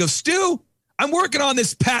 And I go, Stu, I'm working on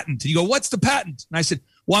this patent. And you go, what's the patent? And I said,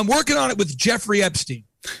 well, I'm working on it with Jeffrey Epstein.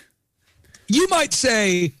 You might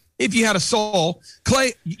say, if you had a soul,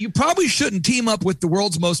 Clay, you probably shouldn't team up with the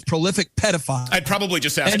world's most prolific pedophile. I'd probably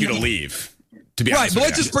just ask you to leave, to be honest. Right, but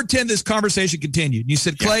let's just pretend this conversation continued. You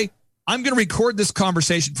said, Clay, I'm going to record this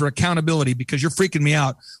conversation for accountability because you're freaking me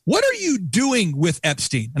out. What are you doing with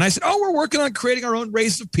Epstein? And I said, we're working on creating our own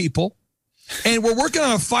race of people, and we're working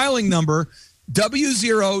on a filing number,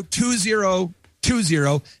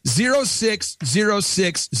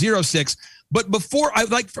 W02020060606. But before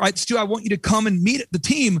Stu, I want you to come and meet the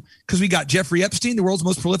team because we got Jeffrey Epstein, the world's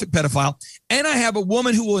most prolific pedophile, and I have a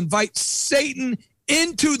woman who will invite Satan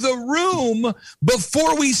into the room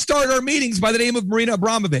before we start our meetings by the name of Marina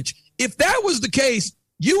Abramovich. If that was the case,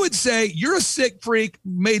 you would say you're a sick freak.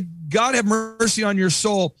 May God have mercy on your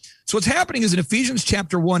soul. So what's happening is in Ephesians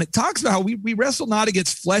chapter 1, it talks about how we wrestle not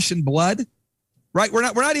against flesh and blood. Right, we're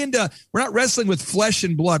not wrestling with flesh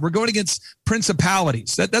and blood. We're going against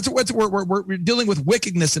principalities. That's what we're dealing with,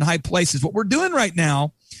 wickedness in high places. What we're doing right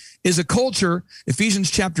now is a culture.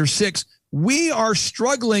 Ephesians chapter 6. We are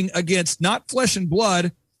struggling against not flesh and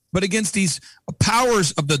blood, but against these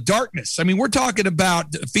powers of the darkness. I mean, we're talking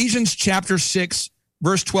about Ephesians chapter 6,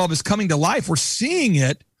 verse 12 is coming to life. We're seeing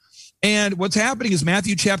it, and what's happening is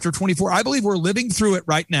Matthew chapter 24. I believe we're living through it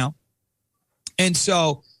right now, and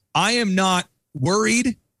so I am not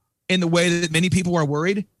worried in the way that many people are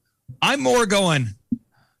worried. I'm more going,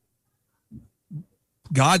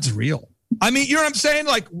 God's real. I mean, you know what I'm saying?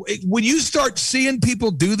 Like when you start seeing people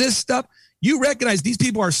do this stuff, you recognize these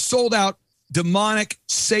people are sold out, demonic,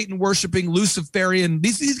 Satan worshiping, Luciferian.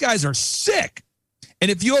 These guys are sick. And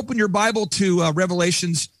if you open your Bible to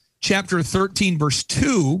Revelations chapter 13, verse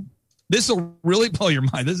 2, this will really blow your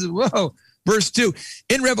mind. This is, whoa, verse 2.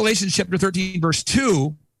 In Revelation chapter 13, verse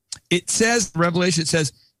 2, it says, Revelation, it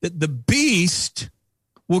says that the beast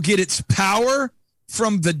will get its power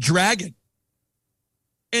from the dragon.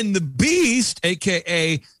 And the beast,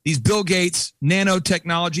 a.k.a. these Bill Gates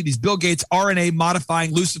nanotechnology, these Bill Gates RNA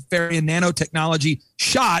modifying Luciferian nanotechnology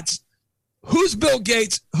shots. Who's Bill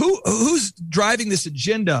Gates? Who's driving this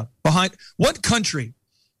agenda behind? What country?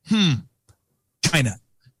 China.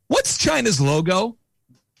 What's China's logo?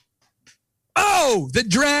 Oh, the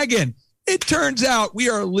dragon. It turns out we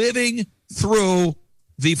are living through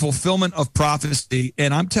the fulfillment of prophecy.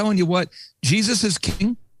 And I'm telling you what, Jesus is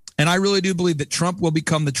king. And I really do believe that Trump will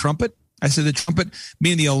become the trumpet. I say the trumpet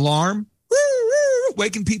meaning the alarm,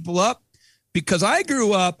 waking people up. Because I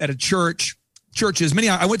grew up at a churches,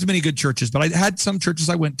 I went to many good churches, but I had some churches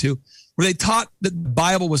I went to where they taught that the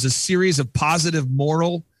Bible was a series of positive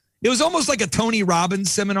moral. It was almost like a Tony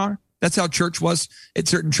Robbins seminar. That's how church was at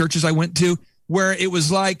certain churches I went to, where it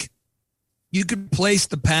was like, you could place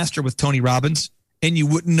the pastor with Tony Robbins and you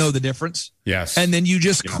wouldn't know the difference. Yes. And then you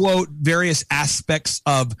just quote various aspects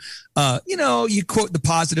of, you quote the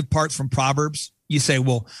positive parts from Proverbs. You say,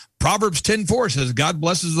 well, Proverbs 10:4 says, God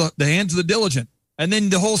blesses the hands of the diligent. And then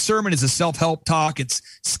the whole sermon is a self-help talk. It's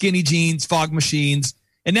skinny jeans, fog machines.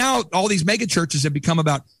 And now all these mega churches have become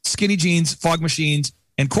about skinny jeans, fog machines,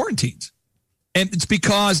 and quarantines. And it's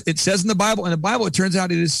because it says in the Bible, it turns out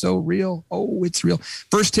it is so real. Oh, it's real.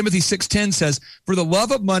 1 Timothy 6:10 says, for the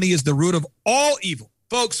love of money is the root of all evil.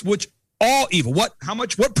 Folks, which all evil. What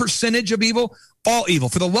percentage of evil? All evil.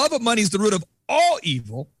 For the love of money is the root of all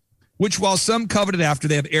evil, which while some coveted after,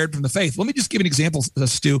 they have erred from the faith. Let me just give an example,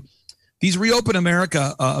 Stu. these Reopen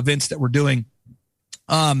America events that we're doing.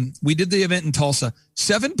 We did the event in Tulsa.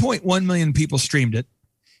 7.1 million people streamed it.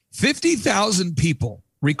 50,000 people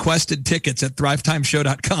requested tickets at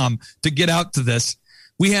thrivetimeshow.com to get out to this.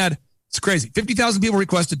 It's crazy. 50,000 people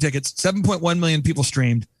requested tickets. 7.1 million people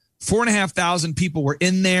streamed. 4,500 people were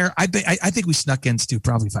in there. I think we snuck in, Stu,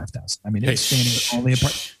 probably 5,000. I mean, it was standing only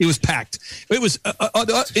apart. It was packed. It was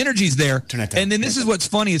the energy's there. And then this is what's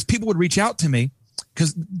funny is people would reach out to me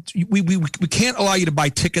because we can't allow you to buy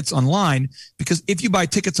tickets online, because if you buy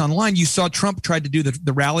tickets online, you saw Trump tried to do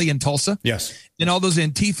the rally in Tulsa. Yes. And all those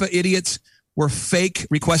Antifa idiots were fake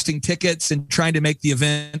requesting tickets and trying to make the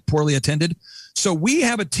event poorly attended. So we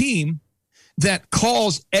have a team that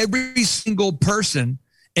calls every single person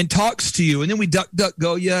and talks to you. And then we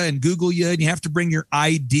go you and Google you, and you have to bring your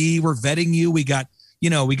ID. We're vetting you. We got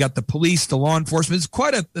the police, the law enforcement. It's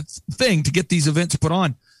quite a thing to get these events put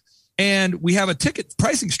on. And we have a ticket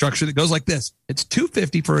pricing structure that goes like this. It's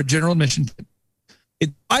 $250 for a general admission ticket.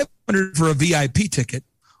 It's $500 for a VIP ticket,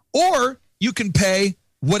 or you can pay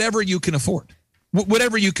whatever you can afford,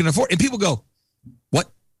 whatever you can afford. And people go, what?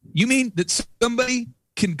 You mean that somebody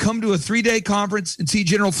can come to a 3-day conference and see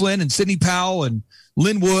General Flynn and Sidney Powell and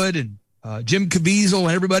Lynn Wood and Jim Caviezel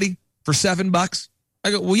and everybody for $7? I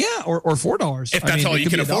go, well, yeah, or $4. If that's all you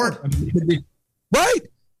can afford. Right.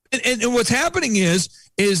 And what's happening is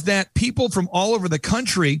that people from all over the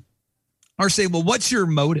country are saying, well, what's your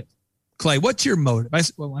motive? Clay, what's your motive? I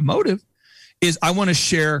said, well, my motive is I want to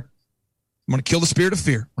share. I want to kill the spirit of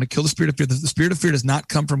fear. I want to kill the spirit of fear. The spirit of fear does not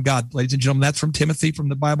come from God, ladies and gentlemen. That's from Timothy, from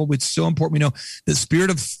the Bible. It's so important we know the spirit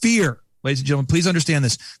of fear, ladies and gentlemen. Please understand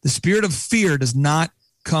this. The spirit of fear does not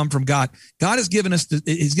come from God. God has given us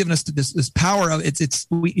this power of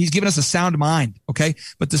He's given us a sound mind. Okay,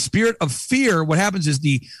 but the spirit of fear, what happens is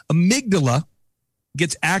the amygdala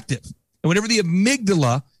gets active, and whenever the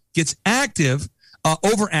amygdala gets active,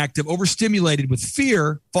 overactive, overstimulated with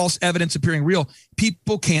fear, false evidence appearing real,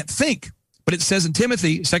 people can't think. But it says in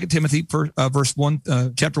Timothy, 2 Timothy, verse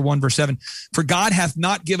 1, chapter 1, verse 7, for God hath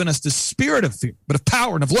not given us the spirit of fear, but of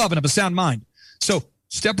power and of love and of a sound mind. So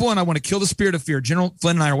step one, I want to kill the spirit of fear. General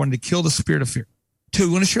Flynn and I are wanting to kill the spirit of fear. 2,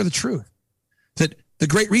 we want to share the truth that the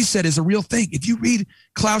Great Reset is a real thing. If you read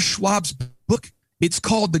Klaus Schwab's book, it's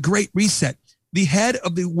called The Great Reset. The head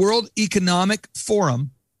of the World Economic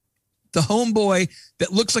Forum, the homeboy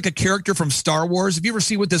that looks like a character from Star Wars. Have you ever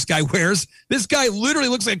seen what this guy wears? This guy literally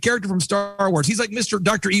looks like a character from Star Wars. He's like Mr.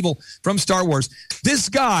 Dr. Evil from Star Wars. This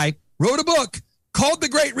guy wrote a book called The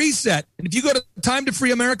Great Reset. And if you go to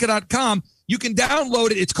timetofreeamerica.com, you can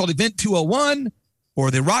download it. It's called Event 201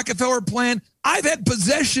 or the Rockefeller Plan. I've had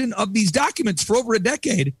possession of these documents for over a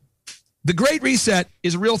decade. The Great Reset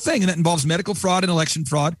is a real thing, and that involves medical fraud and election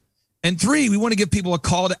fraud. And 3, we want to give people a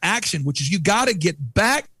call to action, which is you got to get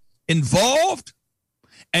back involved,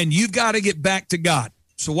 and you've got to get back to God.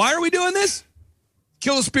 So why are we doing this?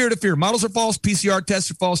 Kill the spirit of fear. Models are false. PCR tests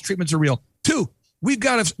are false. Treatments are real. 2, we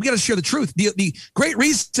got to share the truth. The Great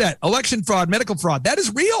Reset, election fraud, medical fraud, that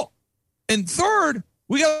is real. And 3rd,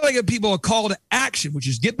 we got to give people a call to action, which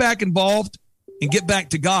is get back involved and get back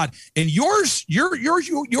to God. And your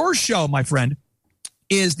show, my friend,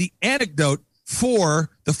 is the antidote for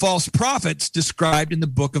the false prophets described in the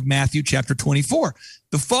book of Matthew chapter 24.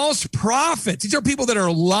 The false prophets, these are people that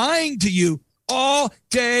are lying to you all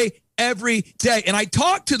day, every day. And I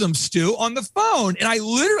talked to them, Stu, on the phone. And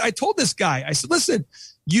I told this guy, I said, listen,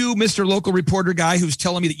 you, Mr. Local Reporter guy who's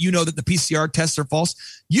telling me that you know that the PCR tests are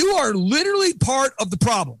false, you are literally part of the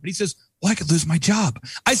problem. And he says, well, I could lose my job.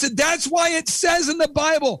 I said, that's why it says in the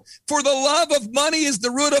Bible, for the love of money is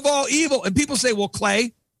the root of all evil. And people say, well,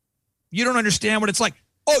 Clay, you don't understand what it's like.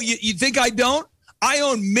 Oh, you think I don't? I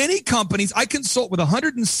own many companies. I consult with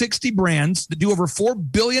 160 brands that do over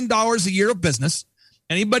 $4 billion a year of business.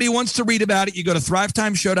 Anybody who wants to read about it, you go to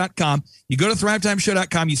thrivetimeshow.com. You go to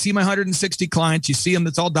thrivetimeshow.com. You see my 160 clients. You see them.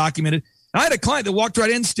 That's all documented. And I had a client that walked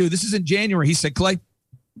right in, Stu. This is in January. He said, Clay,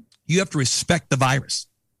 you have to respect the virus.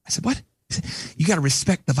 I said, what? He said, you got to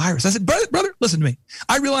respect the virus. I said, brother, listen to me.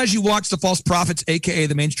 I realize you watch the false prophets, a.k.a.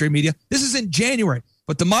 the mainstream media. This is in January.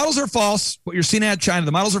 But the models are false. What you're seeing out of China,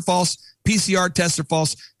 the models are false. PCR tests are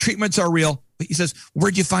false. Treatments are real. But he says,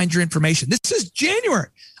 where'd you find your information? This is January.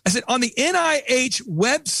 I said, on the NIH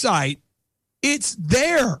website, it's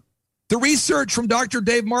there. The research from Dr.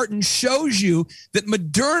 Dave Martin shows you that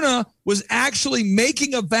Moderna was actually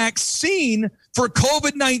making a vaccine for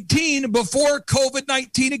COVID-19 before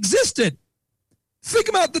COVID-19 existed. Think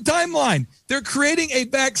about the timeline. They're creating a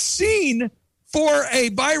vaccine for a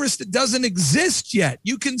virus that doesn't exist yet.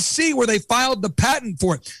 You can see where they filed the patent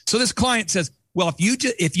for it. So this client says, Well,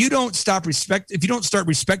 if you don't start respecting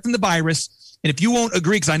the virus, and if you won't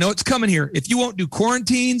agree, because I know it's coming here, if you won't do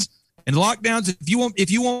quarantines and lockdowns,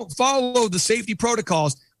 if you won't follow the safety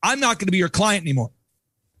protocols, I'm not going to be your client anymore.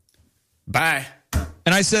 Bye.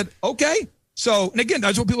 And I said, okay. So, and again, I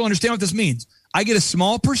just want people to understand what this means. I get a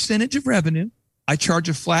small percentage of revenue. I charge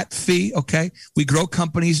a flat fee. Okay. We grow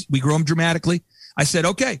companies. We grow them dramatically. I said,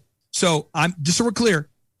 okay. So I'm just so we're clear.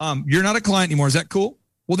 You're not a client anymore. Is that cool?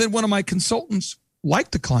 Well, then one of my consultants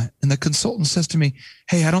liked the client, and the consultant says to me,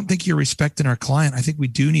 hey, I don't think you're respecting our client. I think we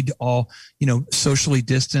do need to all, socially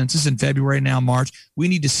distance. This is in February now, March. We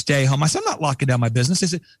need to stay home. I said, I'm not locking down my business. They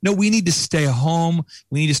said, no, we need to stay home.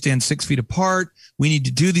 We need to stand 6 feet apart. We need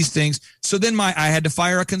to do these things. So then I had to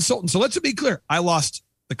fire a consultant. So let's be clear. I lost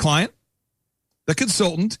the client, the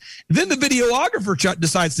consultant, then the videographer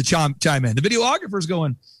decides to chime in. The videographer's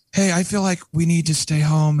going, hey, I feel like we need to stay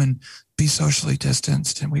home and be socially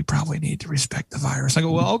distanced, and we probably need to respect the virus. I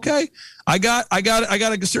go, well, okay, I got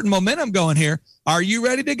a certain momentum going here. Are you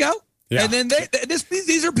ready to go? Yeah. And then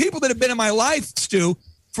these are people that have been in my life, Stu,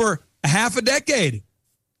 for half a decade.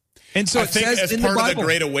 And so I think as part of the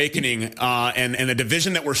Great Awakening and the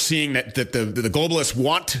division that we're seeing that the globalists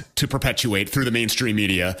want to perpetuate through the mainstream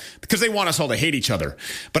media, because they want us all to hate each other.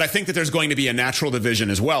 But I think that there's going to be a natural division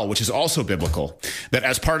as well, which is also biblical, that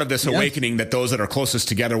as part of this awakening, that those that are closest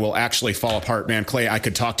together will actually fall apart. Man, Clay, I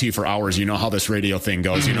could talk to you for hours. You know how this radio thing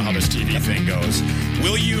goes. You know how this TV thing goes.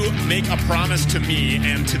 Will you make a promise to me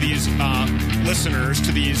and to these listeners,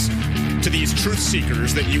 to these truth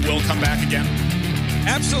seekers, that you will come back again?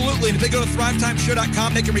 Absolutely. And if they go to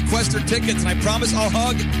thrivetimeshow.com, they can request their tickets. And I promise I'll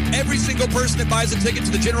hug every single person that buys a ticket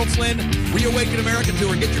to the General Flynn Reawaken America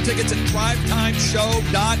Tour. Get your tickets at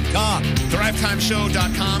thrivetimeshow.com.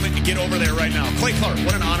 Thrivetimeshow.com, and get over there right now. Clay Clark,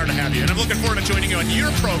 what an honor to have you. And I'm looking forward to joining you on your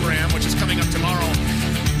program, which is coming up tomorrow.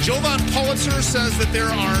 Jovan Pulitzer says that there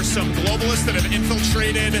are some globalists that have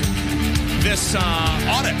infiltrated this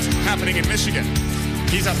audit happening in Michigan.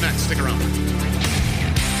 He's up next. Stick around.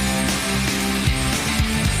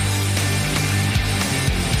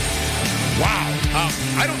 Wow.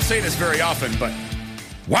 I don't say this very often, but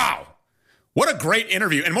wow. What a great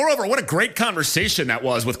interview. And moreover, what a great conversation that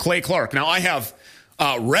was with Clay Clark. Now, I have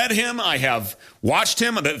read him. I have watched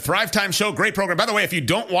him. The Thrive Time Show, great program. By the way, if you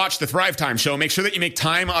don't watch the Thrive Time Show, make sure that you make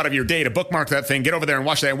time out of your day to bookmark that thing. Get over there and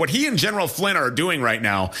watch that. And what he and General Flynn are doing right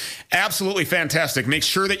now, absolutely fantastic. Make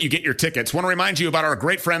sure that you get your tickets. Want to remind you about our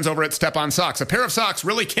great friends over at Step On Socks. A pair of socks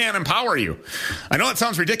really can empower you. I know it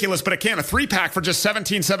sounds ridiculous, but it can. A 3-pack for just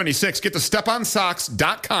 $17.76. Get to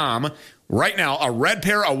steponsocks.com. Right now, a red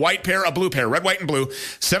pair, a white pair, a blue pair, red, white, and blue,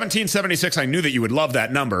 $17.76. I knew that you would love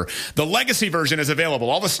that number. The legacy version is available.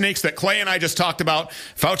 All the snakes that Clay and I just talked about,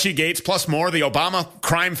 Fauci, Gates, plus more, the Obama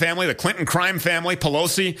crime family, the Clinton crime family,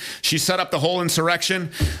 Pelosi, she set up the whole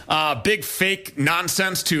insurrection, big fake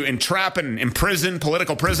nonsense to entrap and imprison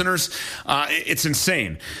political prisoners. It's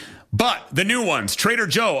insane. But the new ones, Trader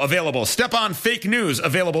Joe, available. Step On Fake News,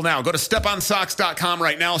 available now. Go to steponsocks.com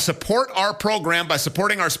right now. Support our program by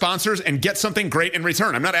supporting our sponsors and get something great in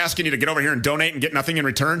return. I'm not asking you to get over here and donate and get nothing in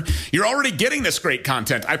return. You're already getting this great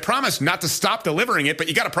content. I promise not to stop delivering it, but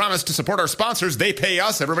you got to promise to support our sponsors. They pay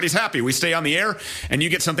us. Everybody's happy. We stay on the air, and you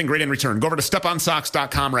get something great in return. Go over to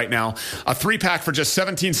steponsocks.com right now. A 3-pack for just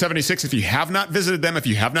 $17.76. If you have not visited them, if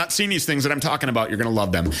you have not seen these things that I'm talking about, you're going to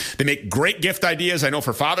love them. They make great gift ideas. I know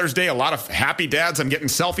for Father's Day, a lot of happy dads. I'm getting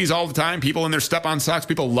selfies all the time. People in their Step On Socks.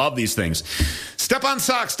 People love these things.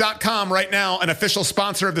 StepOnSocks.com right now, an official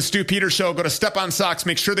sponsor of the Stu Peters Show. Go to Step On Socks.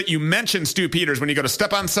 Make sure that you mention Stu Peters when you go to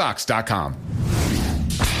StepOnSocks.com.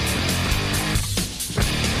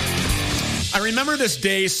 I remember this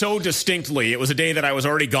day so distinctly. It was a day that I was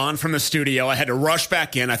already gone from the studio. I had to rush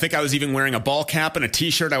back in. I think I was even wearing a ball cap and a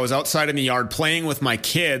T-shirt. I was outside in the yard playing with my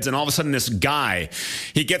kids, and all of a sudden this guy,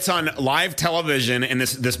 he gets on live television, and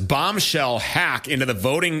this bombshell hack into the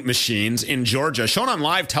voting machines in Georgia, shown on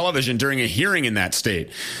live television during a hearing in that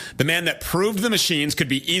state. The man that proved the machines could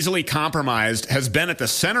be easily compromised has been at the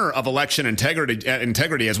center of election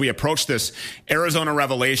integrity as we approach this Arizona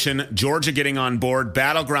revelation, Georgia getting on board,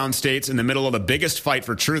 battleground states in the middle of the biggest fight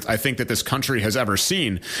for truth I think that this country has ever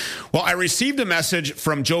seen. Well, I received a message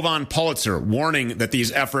from Jovan Pulitzer warning that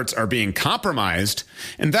these efforts are being compromised,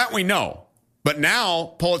 and that we know. But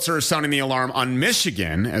now Pulitzer is sounding the alarm on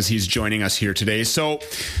Michigan as he's joining us here today. So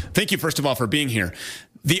thank you, first of all, for being here.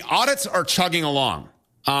 The audits are chugging along.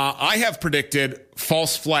 I have predicted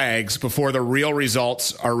false flags before the real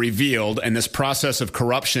results are revealed, and this process of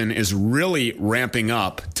corruption is really ramping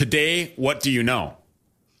up. Today, what do you know?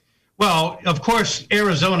 Well, of course,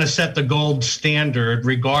 Arizona set the gold standard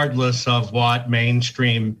regardless of what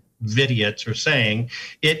mainstream vidiots are saying,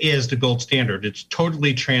 it is the gold standard. It's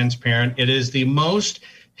totally transparent. It is the most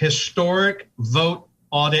historic vote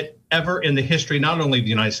audit ever in the history, not only of the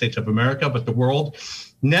United States of America, but the world.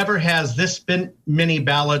 Never has this many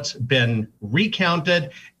ballots been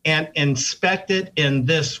recounted and inspected in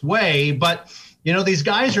this way. But, you know, these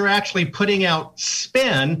guys are actually putting out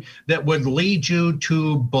spin that would lead you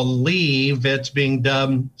to believe it's being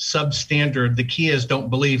done substandard. The key is don't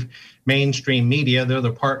believe mainstream media. They're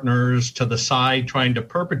the partners to the side trying to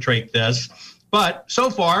perpetrate this. But so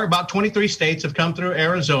far, about 23 states have come through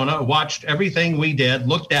Arizona, watched everything we did,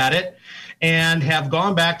 looked at it, and have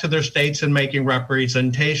gone back to their states and making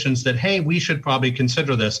representations that, hey, we should probably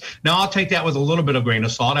consider this. Now, I'll take that with a little bit of grain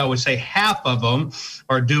of salt. I would say half of them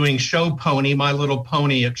are doing show pony, My Little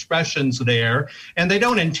Pony expressions there, and they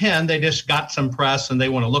don't intend. They just got some press and they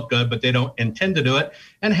want to look good, but they don't intend to do it.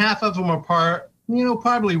 And half of them are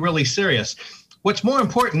probably really serious. What's more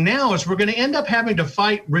important now is we're going to end up having to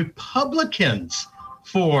fight Republicans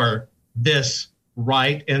for this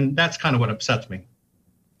right, and that's kind of what upsets me.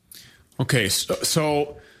 Okay,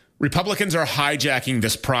 so Republicans are hijacking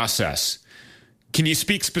this process. Can you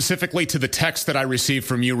speak specifically to the text that I received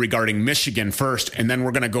from you regarding Michigan first, and then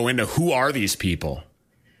we're going to go into who are these people?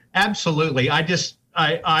 Absolutely.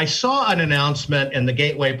 I saw an announcement in the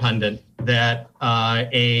Gateway Pundit that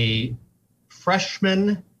a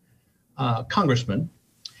freshman congressman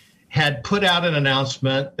had put out an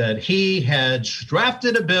announcement that he had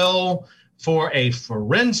drafted a bill for a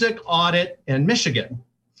forensic audit in Michigan.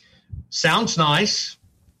 Sounds nice.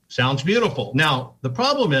 Sounds beautiful. Now, the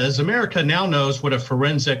problem is America now knows what a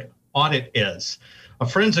forensic audit is. A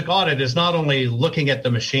forensic audit is not only looking at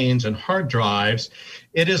the machines and hard drives,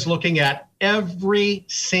 it is looking at every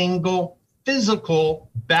single physical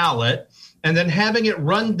ballot and then having it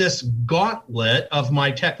run this gauntlet of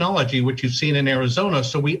my technology, which you've seen in Arizona,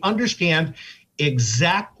 so we understand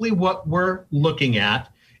exactly what we're looking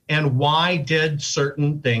at and why did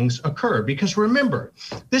certain things occur. Because remember,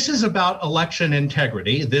 this is about election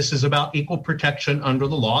integrity. This is about equal protection under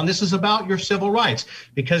the law, and this is about your civil rights.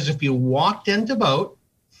 Because if you walked in to vote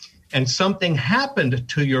and something happened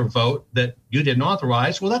to your vote that you didn't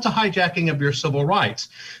authorize, well, that's a hijacking of your civil rights.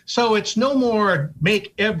 So it's no more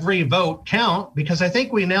make every vote count, because I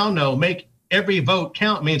think we now know make every vote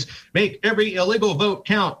count means make every illegal vote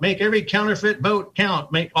count, make every counterfeit vote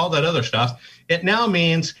count, make all that other stuff. It now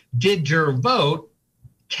means, did your vote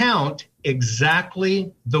count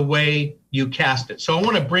exactly the way you cast it? So I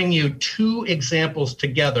want to bring you two examples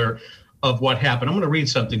together of what happened. I'm going to read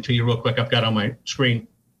something to you real quick. I've got on my screen.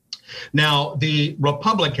 Now, the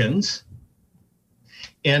Republicans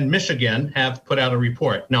in Michigan have put out a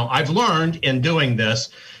report. Now, I've learned in doing this,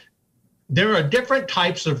 there are different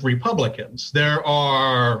types of Republicans. There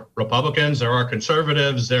are Republicans, there are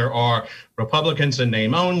conservatives, there are Republicans in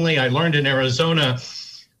name only. I learned in Arizona,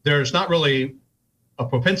 there's not really a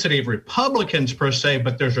propensity of Republicans per se,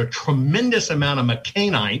 but there's a tremendous amount of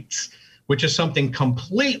McCainites, which is something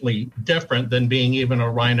completely different than being even a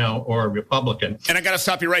Rhino or a Republican. And I got to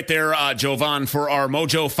stop you right there, Jovan, for our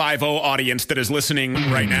Mojo 50 audience that is listening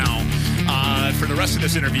right now. For the rest of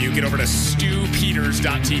this interview, get over to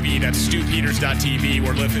stupeters.tv. That's stupeters.tv.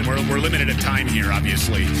 We're limited at time here,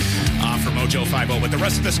 obviously, for Mojo 50. But the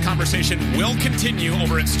rest of this conversation will continue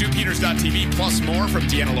over at stupeters.tv, plus more from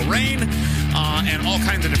Deanna Lorraine and all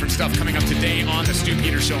kinds of different stuff coming up today on the Stu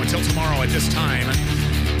Peters Show. Until tomorrow at this time,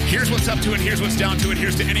 here's what's up to it, here's what's down to it,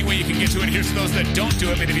 here's to any way you can get to it, here's to those that don't do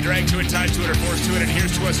it, maybe be dragged to it, tied to it, or forced to it, and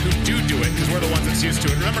here's to us who do it, because we're the ones that's used to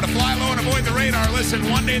it. Remember to fly low and avoid the radar. Listen,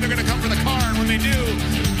 one day they're going to come for the car, and when they do,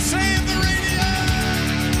 save the radio!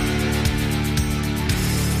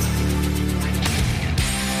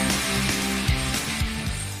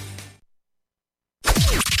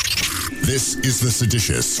 This is the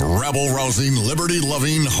seditious, rabble-rousing,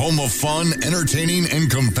 liberty-loving, home of fun, entertaining, and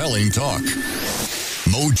compelling talk.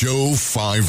 Mojo 50.